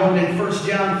John wrote in 1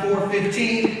 John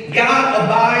 4:15, God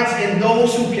abides in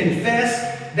those who confess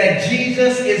that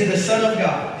Jesus is the Son of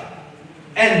God,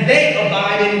 and they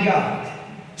abide in God.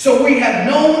 So we have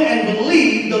known and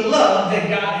believed the love that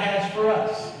God has for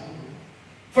us.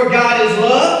 For God is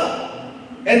love,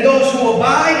 and those who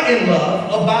abide in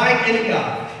love abide in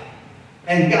God,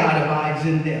 and God abides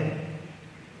in them.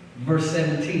 Verse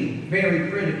 17,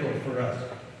 very critical for us.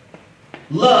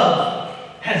 Love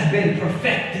has been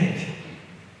perfected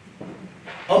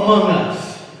among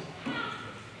us.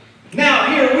 Now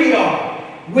here we are,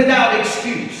 without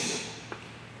excuse.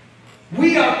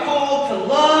 We are called to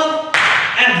love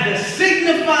as the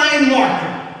signifying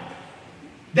marker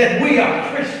that we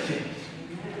are Christians.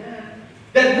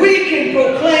 That we can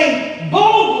proclaim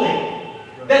boldly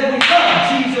that we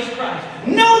love Jesus Christ.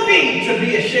 No need to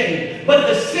be ashamed, but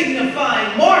the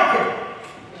signifying marker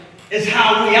is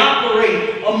how we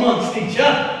operate amongst each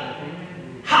other.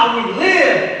 How we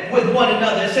live with one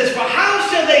another. It says, for how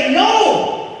shall they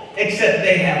know except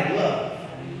they have love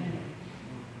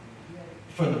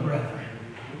for the brethren?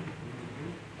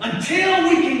 Until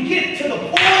we can get to the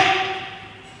point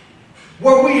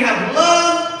where we have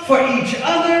love for each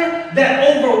other that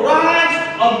overrides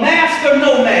a mask or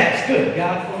no mask. Good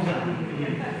God from Zion.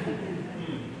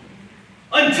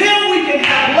 Until we can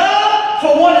have love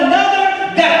for one another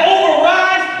that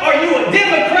overrides, are you a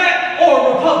Democrat or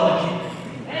a Republican?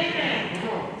 Amen.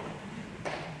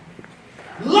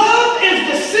 Love is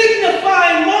the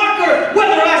signifying marker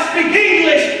whether I speak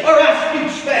English or I speak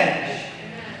Spanish.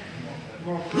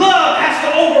 Love has to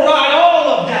override all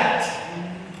of that.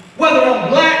 Whether I'm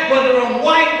black, whether I'm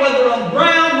white, whether I'm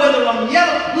brown, whether I'm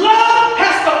yellow. Love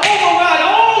has to override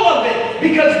all of it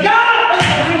because God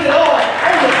overthrew it all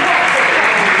on the cross.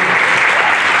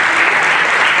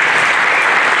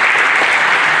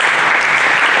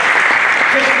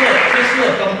 Just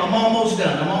look, I'm almost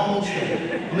done. I'm almost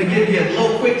done. I'm going to give you a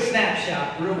little quick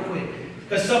snapshot, real quick.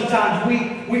 Because sometimes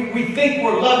we think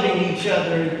we're loving each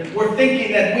other. We're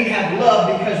thinking that we have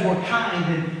love because we're kind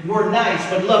and we're nice,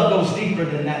 but love goes deeper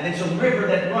than that. It's a river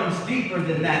that runs deeper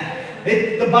than that.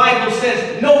 The Bible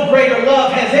says, no greater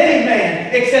love has any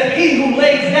man except he who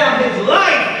lays down his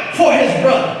life for his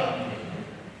brother.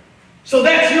 So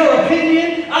that's your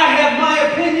opinion. I have my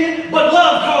opinion, but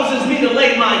love causes me to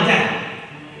lay mine down.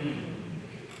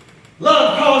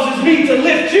 Love causes me to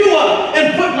lift you up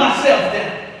and put myself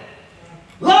down.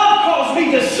 Love calls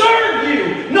me to serve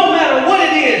you no matter what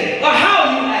it is or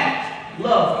how you act.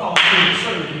 Love calls me to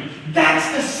serve you. That's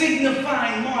the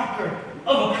signifying marker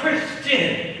of a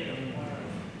Christian.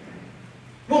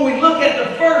 When we look at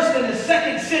the first and the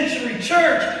second century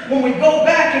church, when we go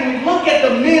back and we look at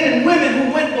the men and women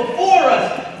who went before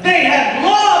us, they had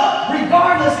love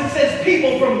regardless, it says,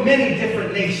 people from many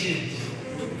different nations.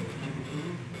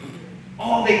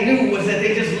 All they knew was that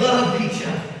they just loved each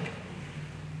other.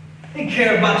 They didn't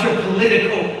care about your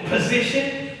political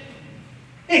position.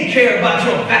 They didn't care about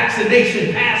your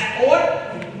vaccination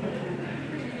passport.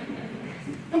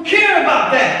 Don't care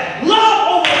about that.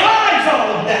 Love overrides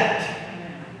all of that.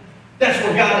 That's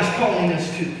where God is calling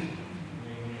us to.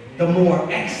 The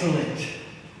more excellent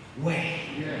way.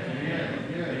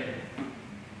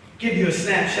 Give you a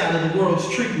snapshot of the world's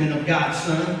treatment of God's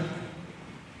Son.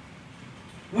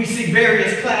 We see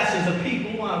various classes of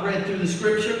people, I read through the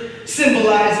scripture,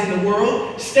 symbolizing the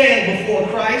world, stand before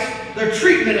Christ. Their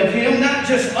treatment of him, not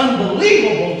just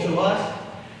unbelievable to us,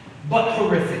 but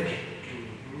horrific.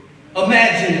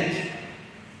 Imagine it.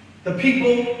 The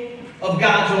people of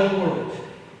God's own world.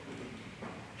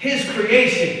 His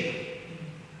creation,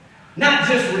 not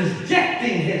just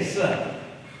rejecting his son,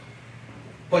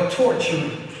 but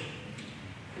torturing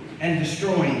and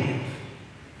destroying him.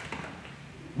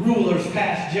 Rulers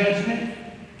passed judgment.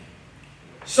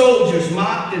 Soldiers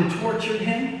mocked and tortured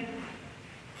him.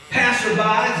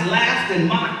 Passerbys laughed and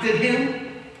mocked at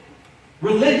him.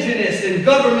 Religionists and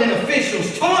government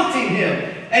officials taunting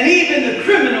him. And even the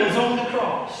criminals on the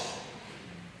cross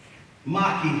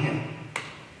mocking him.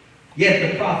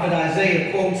 Yet the prophet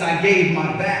Isaiah quotes, "I gave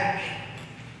my back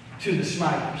to the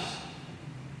smiters."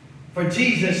 For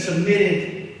Jesus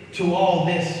submitted to all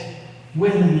this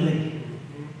willingly.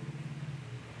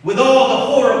 With all the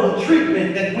horrible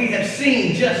treatment that we have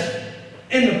seen just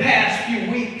in the past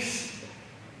few weeks,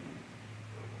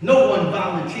 no one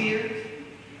volunteered,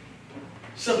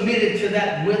 submitted to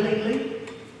that willingly.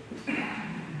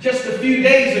 Just a few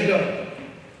days ago,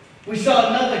 we saw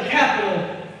another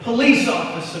Capitol police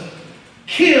officer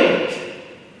killed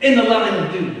in the line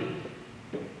of duty.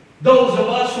 Those of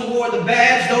us who wore the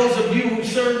badge, those of you who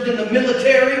served in the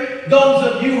military, those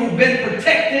of you who've been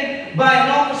protected by an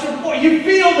officer before, you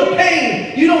feel the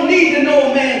pain. You don't need to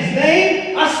know a man's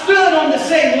name. I stood on the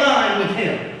same line with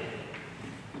him.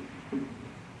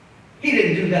 He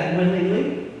didn't do that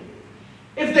willingly.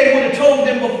 If they would have told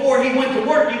him before he went to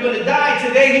work, you're going to die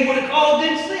today, he would have called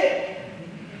in sick.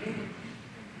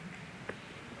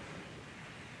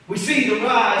 We see the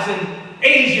rise in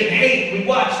Asian hate. We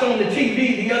watched on the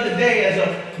TV the other day as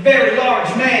a very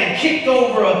large man kicked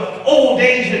over an old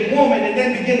Asian woman and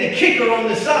then began to kick her on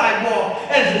the sidewalk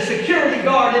as the security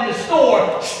guard in the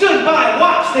store stood by,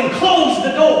 watched, and closed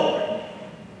the door.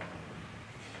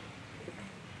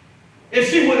 If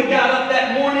she would have got up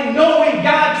that morning knowing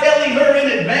God telling her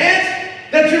in advance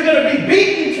that you're going to be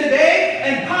beaten today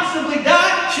and possibly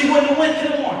die, she wouldn't have went to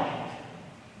the market.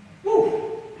 Woo.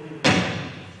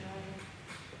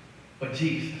 But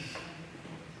Jesus,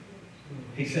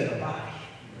 he said, "A body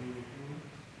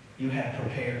you have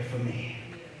prepared for me."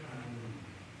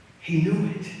 He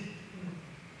knew it.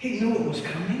 He knew it was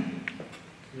coming.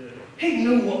 He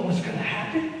knew what was going to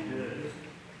happen.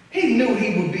 He knew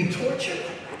he would be tortured.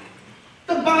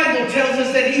 The Bible tells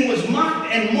us that he was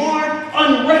mocked and marred,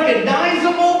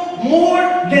 unrecognizable more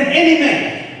than any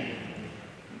man.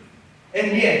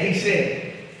 And yet he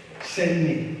said, "Send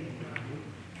me."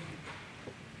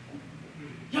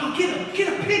 Y'all get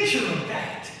a picture of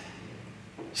that.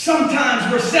 Sometimes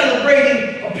we're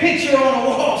celebrating a picture on a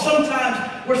wall. Sometimes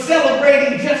we're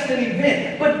celebrating just an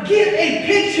event. But get a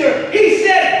picture. He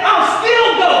said, "I'll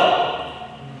still go."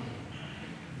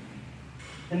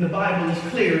 And the Bible is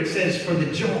clear. It says, for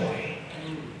the joy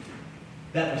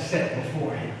that was set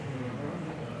before him.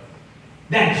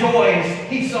 That joy is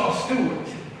he saw Stuart.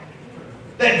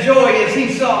 That joy is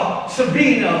he saw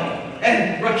Sabina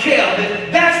and Raquel.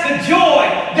 That's the joy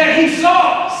that he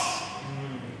saw us.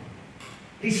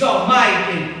 He saw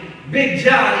Mike and Big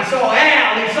John. He saw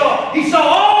Al. He saw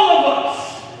all of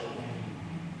us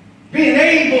being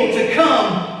able to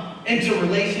come into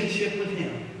relationship with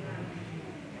him.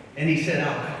 And he said,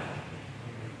 "I'll come."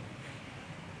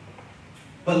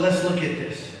 But let's look at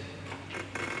this.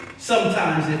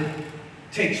 Sometimes it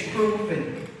takes proof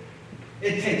and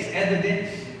it takes evidence.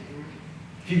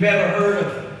 If you've ever heard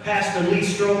of Pastor Lee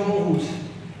Strobel, who's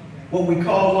what we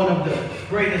call one of the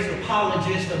greatest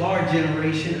apologists of our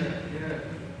generation,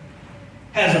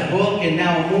 has a book and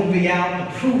now a movie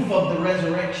out, The Proof of the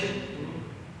Resurrection.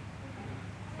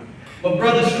 But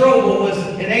Brother Strobel was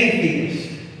an atheist.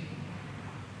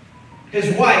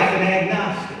 His wife, an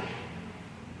agnostic.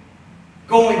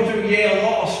 Going through Yale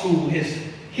Law School, his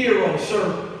hero,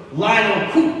 Sir Lionel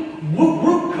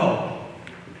Rootko,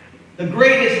 the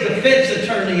greatest defense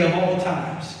attorney of all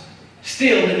times,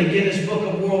 still in the Guinness Book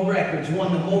of World Records,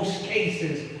 won the most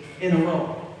cases in a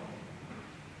row.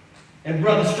 And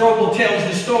Brother Strobel tells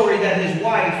the story that his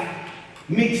wife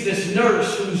meets this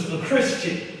nurse who's a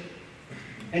Christian.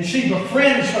 And she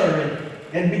befriends her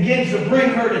and begins to bring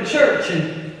her to church.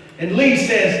 And Lee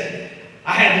says,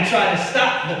 "I had to try to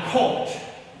stop the cult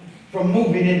from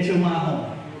moving into my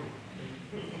home."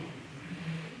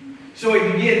 So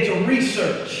he began to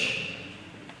research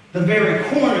the very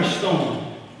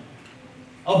cornerstone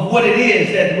of what it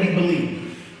is that we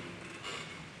believe.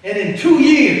 And in 2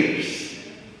 years,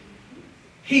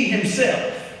 he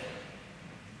himself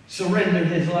surrendered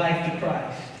his life to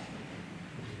Christ.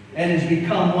 and has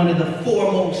become one of the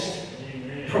foremost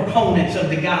proponents of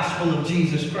the gospel of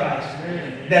Jesus Christ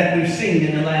that we've seen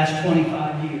in the last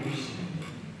 25 years.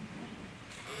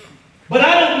 But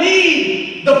I don't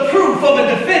need the proof of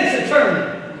a defense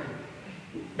attorney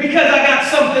because I got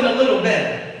something a little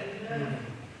better.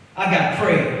 I got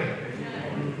prayer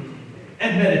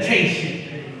and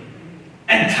meditation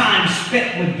and time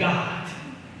spent with God.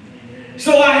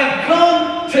 So I have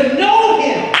come to know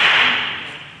Him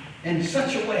in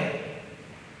such a way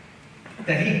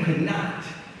that He could not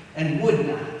and would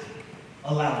not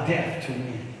allow death to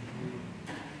win.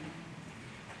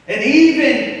 And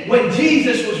even when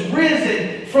Jesus was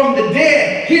risen from the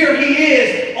dead, here He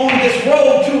is on this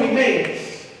road to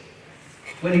Emmaus,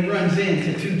 when He runs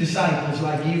into two disciples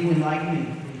like you and like me.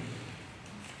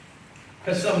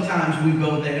 Because sometimes we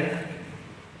go there,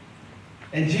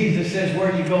 and Jesus says,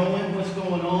 where are you going? What's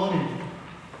going on? And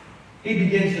He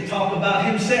begins to talk about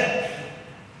Himself.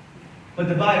 But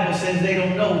the Bible says they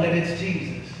don't know that it's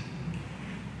Jesus.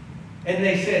 And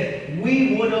they said,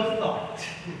 we would have thought.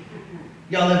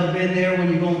 Y'all ever been there when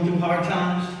you're going through hard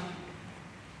times?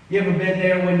 You ever been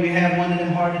there when you have one of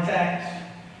them heart attacks?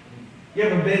 You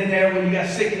ever been there when you got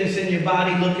sickness in your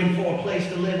body looking for a place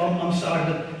to live? I'm sorry,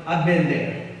 but I've been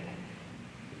there.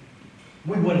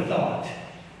 We would have thought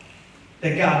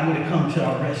that God would have come to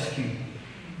our rescue.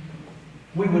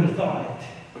 We would have thought it.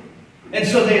 And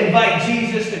so they invite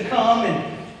Jesus to come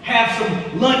and have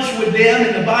some lunch with them.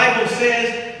 And the Bible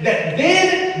says that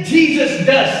then Jesus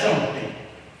does something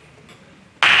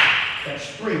that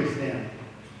springs them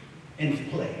into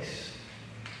place.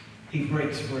 He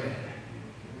breaks bread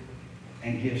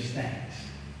and gives thanks.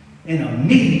 And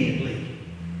immediately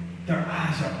their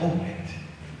eyes are opened.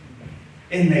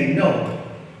 And they know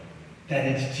that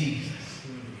it's Jesus.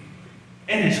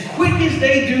 And as quick as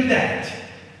they do that,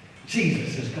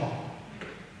 Jesus is gone.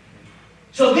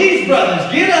 So these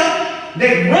brothers get up,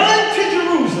 they run to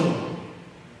Jerusalem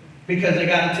because they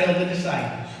got to tell the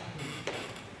disciples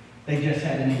they just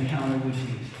had an encounter with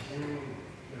Jesus.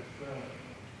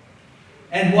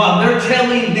 And while they're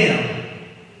telling them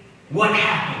what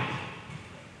happened,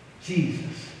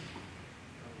 Jesus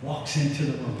walks into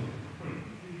the room.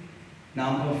 Now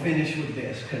I'm going to finish with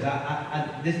this because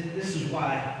this is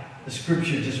why the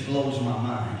scripture just blows my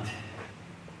mind.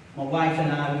 My wife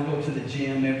and I, we go to the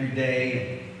gym every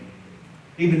day.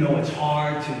 Even though it's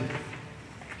hard to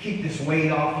keep this weight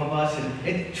off of us,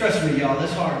 and trust me, y'all,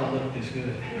 it's hard to look this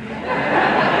good.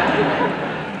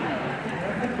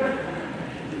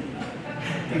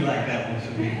 You like that one, so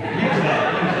use that.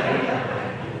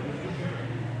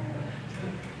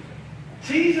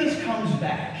 Jesus comes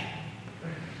back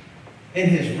in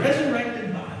His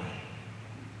resurrected body,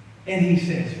 and He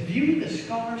says, view the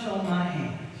scars on my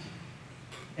hands,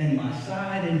 and my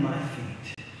side and my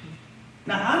feet.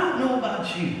 Now, I don't know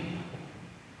about you,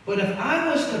 but if I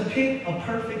was to pick a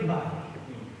perfect body,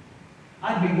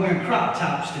 I'd be wearing crop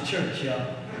tops to church,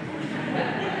 y'all.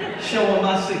 Showing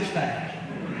my six-pack.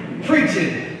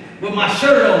 Preaching with my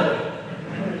shirt open.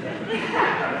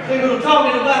 See what I'm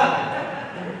talking about?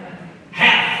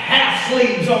 Half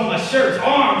sleeves on my shirts,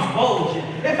 arms bulging.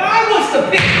 If I was to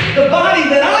pick the body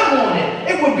that I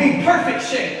wanted, it would be perfect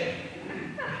shape.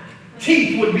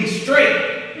 Teeth would be straight.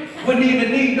 Wouldn't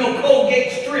even need no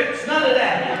Colgate strips. None of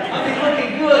that. I'd be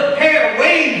looking good. Hair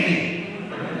wavy.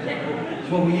 That's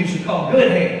what we used to call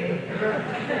good hair.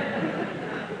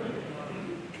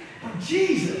 But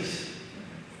Jesus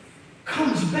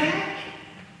comes back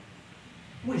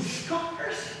with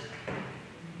scars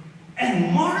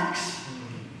and marks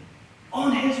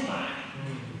on His body.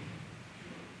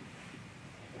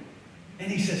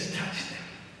 And He says, touch them.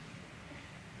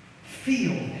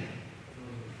 Feel them.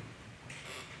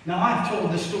 Now, I've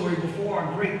told this story before.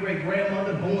 Our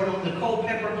great-great-grandmother born on the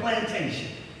Culpeper plantation,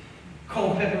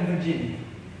 Culpeper, Virginia.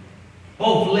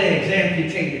 Both legs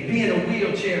amputated, being in a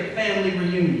wheelchair at family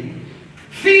reunion.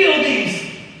 Feel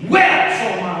these webs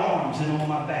on my arms and on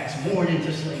my backs, born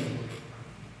into slavery.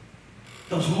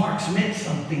 Those marks meant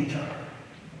something to her.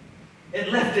 It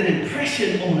left an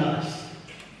impression on us.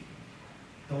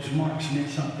 Those marks meant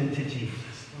something to Jesus.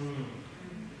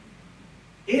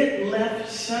 It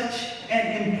left such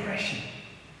an impression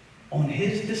on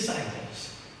His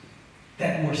disciples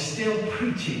that we're still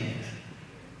preaching it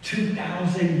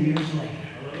 2,000 years later.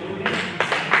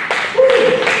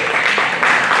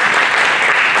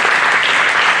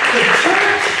 The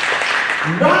church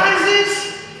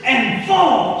rises and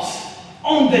falls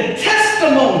on the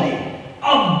testimony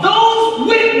of those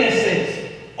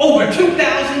witnesses over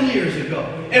 2,000 years ago.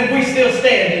 And we still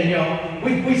standing, y'all.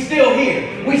 We still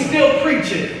here. We still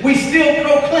preaching. We still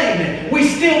proclaiming. We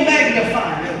still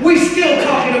magnifying. we still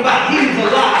talking about he's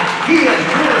alive, he is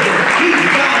risen, he's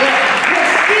got up.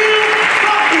 We're still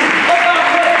talking about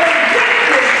what the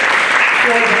witness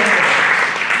was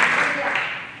about.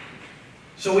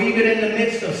 So even in the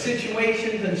midst of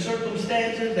situations and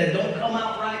circumstances that don't come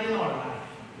out right in our life,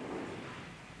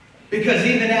 because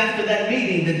even after that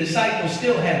meeting, the disciples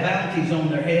still had bounties on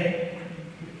their head.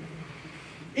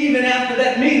 Even after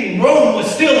that meeting, Rome was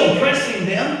still oppressing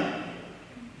them.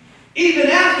 Even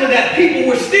after that, people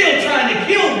were still trying to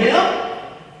kill them.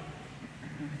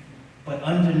 But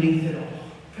underneath it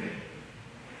all,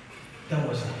 there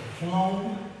was a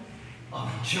flow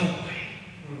of joy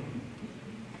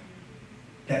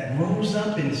that rose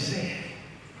up and said,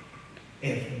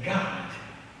 if God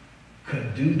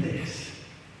could do this,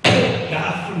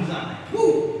 God from Zion,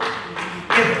 woo,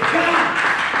 if God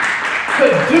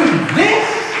could do this,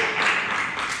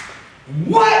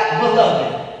 what,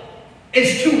 beloved,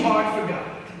 is too hard for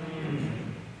God?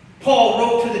 Paul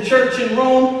wrote to the church in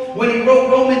Rome when he wrote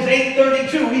Romans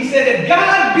 8:32. He said, if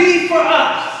God be for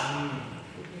us,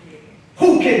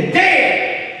 who can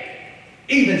dare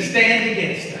even stand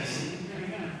against us?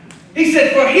 He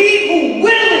said, for he who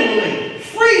willingly,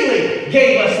 freely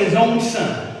gave us his own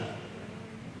son,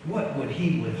 what would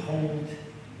he withhold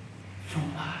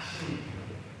from us?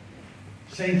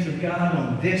 Saints of God,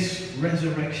 on this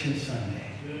Resurrection Sunday,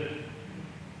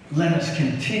 let us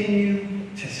continue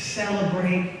to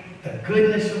celebrate the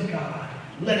goodness of God.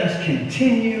 Let us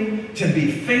continue to be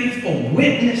faithful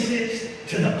witnesses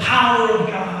to the power of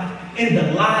God in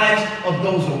the lives of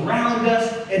those around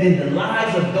us and in the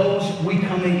lives of those we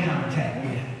come in contact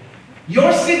with.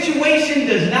 Your situation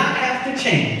does not have to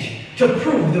change to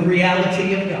prove the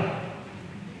reality of God.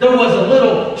 There was a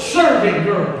little servant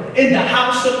girl in the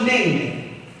house of Naaman.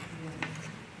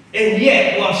 And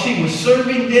yet, while she was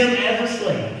serving them as a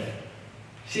slave,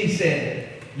 she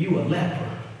said, you a leper.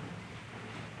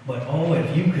 But oh,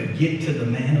 if you could get to the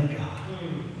man of God.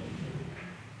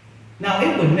 Now,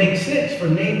 it would make sense for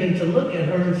Naaman to look at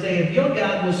her and say, if your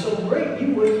God was so great,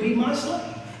 you wouldn't be my slave.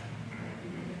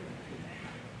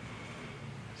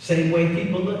 Same way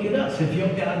people look at us, if your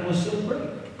God was so great.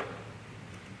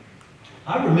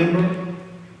 I remember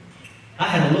I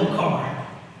had a little car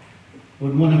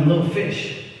with one of them little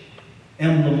fish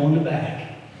emblem on the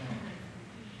back.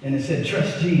 And it said,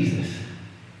 trust Jesus.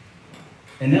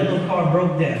 And that little car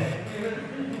broke down.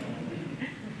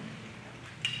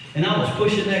 And I was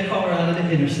pushing that car out of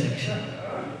the intersection.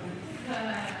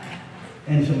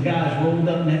 And some guys rolled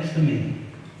up next to me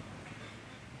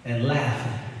and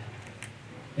laughing.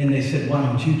 And they said, why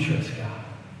don't you trust God?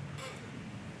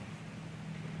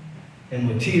 And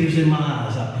with tears in my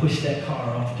eyes, I pushed that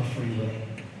car off the freeway.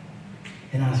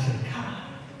 And I said, God,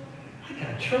 I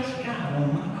got to trust God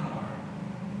on my car.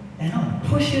 And I'm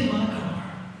pushing my car.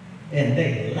 And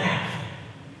they laughed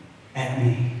at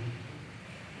me.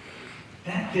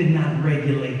 That did not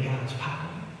regulate God's power.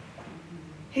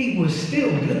 He was still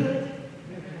good.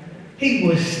 He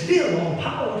was still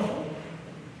all-powerful.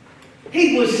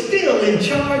 He was still in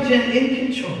charge and in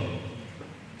control.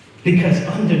 Because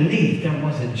underneath there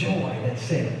was a joy that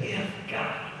said, if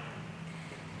God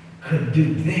could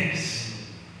do this,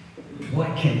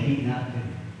 what can he not do?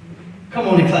 Come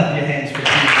on and clap your hands for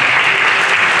Jesus.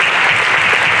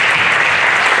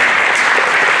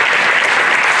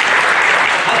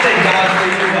 I thank God for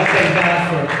you. I thank God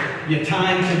for your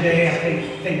time today.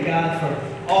 I thank God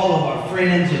for all of our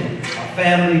friends and our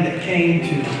family that came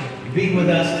to be with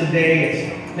us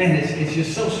today. It's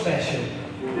just so special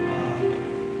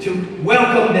to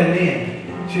welcome them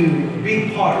in, to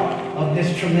be part of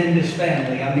this tremendous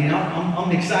family. I mean,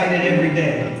 I'm excited every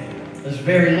day. There's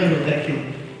very little that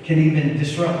can even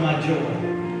disrupt my joy,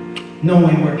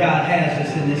 knowing where God has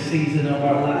us in this season of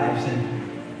our lives.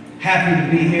 And happy to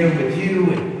be here with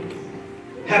you and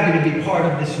happy to be part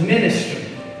of this ministry.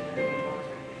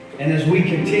 And as we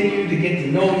continue to get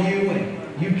to know you and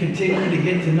you continue to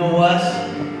get to know us,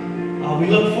 we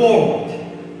look forward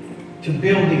to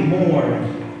building more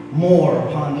and more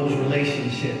upon those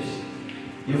relationships.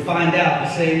 You'll find out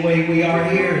the same way we are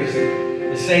here is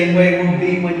the same way we'll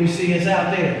be when you see us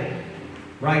out there,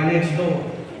 right next door.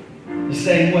 The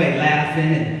same way,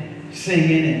 laughing and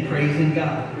singing and praising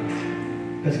God.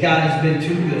 Because God has been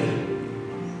too good.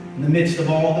 In the midst of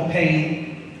all the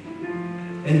pain,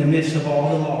 in the midst of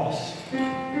all the loss,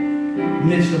 in the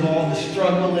midst of all the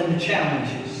struggle and the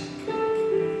challenges,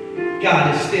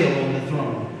 God is still on the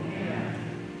throne.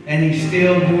 And he's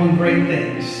still doing great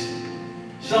things.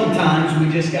 Sometimes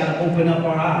we just got to open up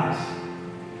our eyes.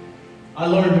 I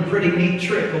learned a pretty neat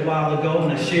trick a while ago,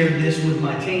 and I shared this with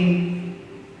my team.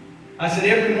 I said,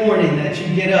 every morning that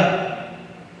you get up,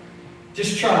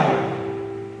 Just try it.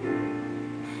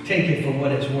 Take it for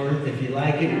what it's worth. If you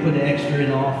like it, put an extra in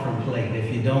the offering plate.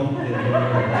 If you don't, then don't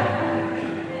worry about it.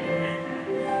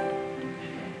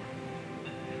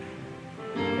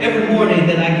 Every morning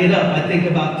that I get up, I think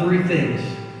about 3 things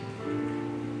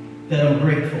that I'm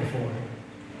grateful for.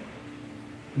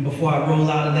 And before I roll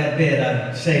out of that bed,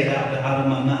 I say it out of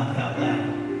my mouth out loud.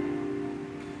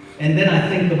 And then I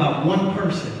think about one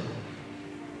person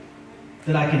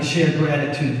that I can share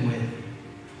gratitude with.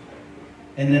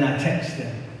 And then I text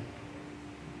them.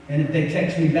 And if they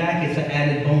text me back, it's an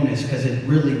added bonus because it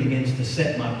really begins to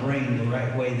set my brain the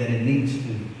right way that it needs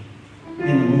to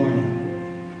in the morning.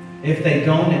 If they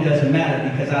don't, it doesn't matter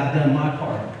because I've done my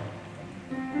part.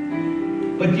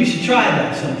 But you should try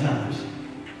that sometimes.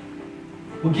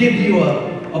 We'll give you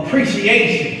an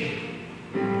appreciation.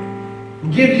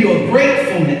 We'll give you a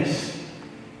gratefulness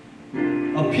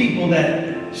of people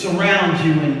that surround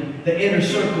you in the inner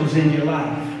circles in your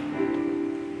life.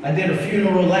 I did a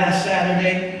funeral last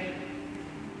Saturday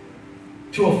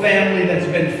to a family that's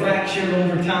been fractured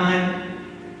over time.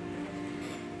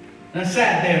 And I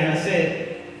sat there and I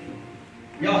said,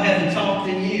 y'all haven't talked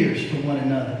in years to one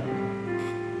another.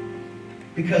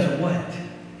 Because of what?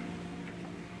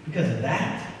 Because of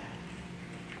that?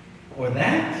 Or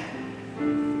that?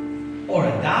 Or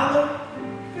 $1?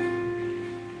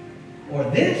 Or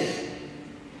this?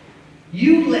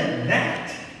 You let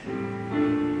that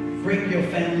break your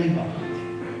family bond.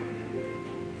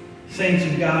 Saints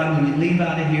of God, when you leave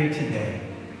out of here today,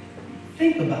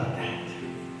 think about that.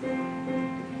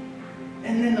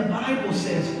 And then the Bible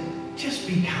says, just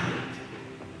be kind.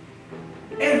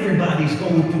 Everybody's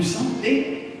going through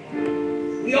something.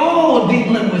 We all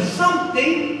dealing with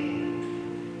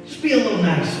something. Just be a little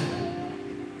nicer.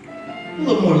 A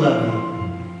little more loving.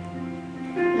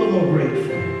 A little more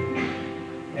grateful.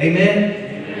 Amen?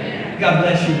 Amen. God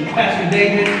bless you. Pastor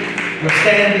David, we're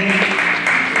standing.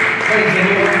 Praise the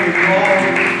Lord for you all.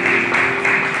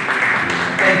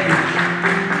 Thank you.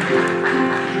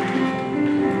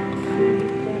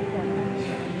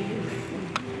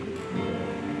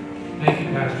 Thank you,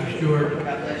 Pastor Stuart.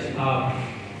 God bless you.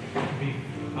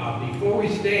 Before we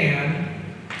stand,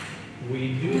 we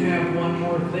do have one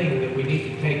more thing that we need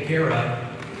to take care of,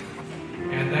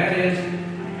 and that is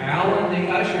Al and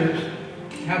the ushers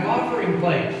have offering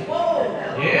plates.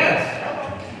 Yes.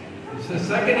 It's the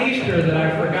second Easter that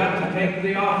I forgot to take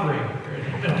the offering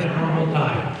at a normal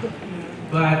time.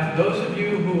 But those of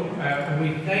you who,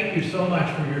 we thank you so much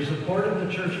for your support of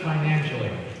the church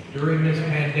financially during this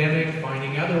pandemic,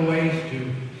 finding other ways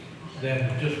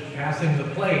than just passing the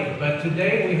plate. But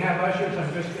today we have ushers.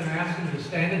 I'm just going to ask them to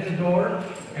stand at the door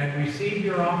and receive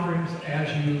your offerings as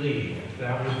you leave, if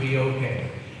that would be okay.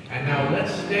 And now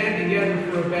let's stand together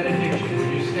for a benediction.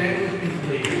 Will you stand with me,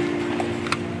 please?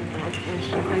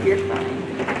 You're fine.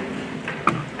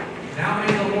 Now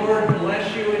may the Lord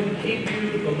bless you and keep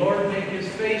you. The Lord make his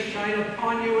face shine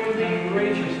upon you and be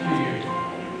gracious to you.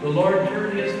 The Lord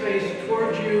turn his face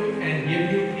towards you and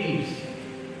give you peace.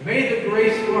 May the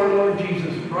grace of our Lord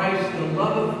Jesus Christ, the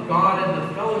love of God, and the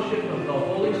fellowship of the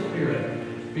Holy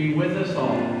Spirit be with us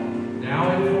all, now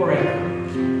and forever.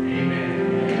 Amen.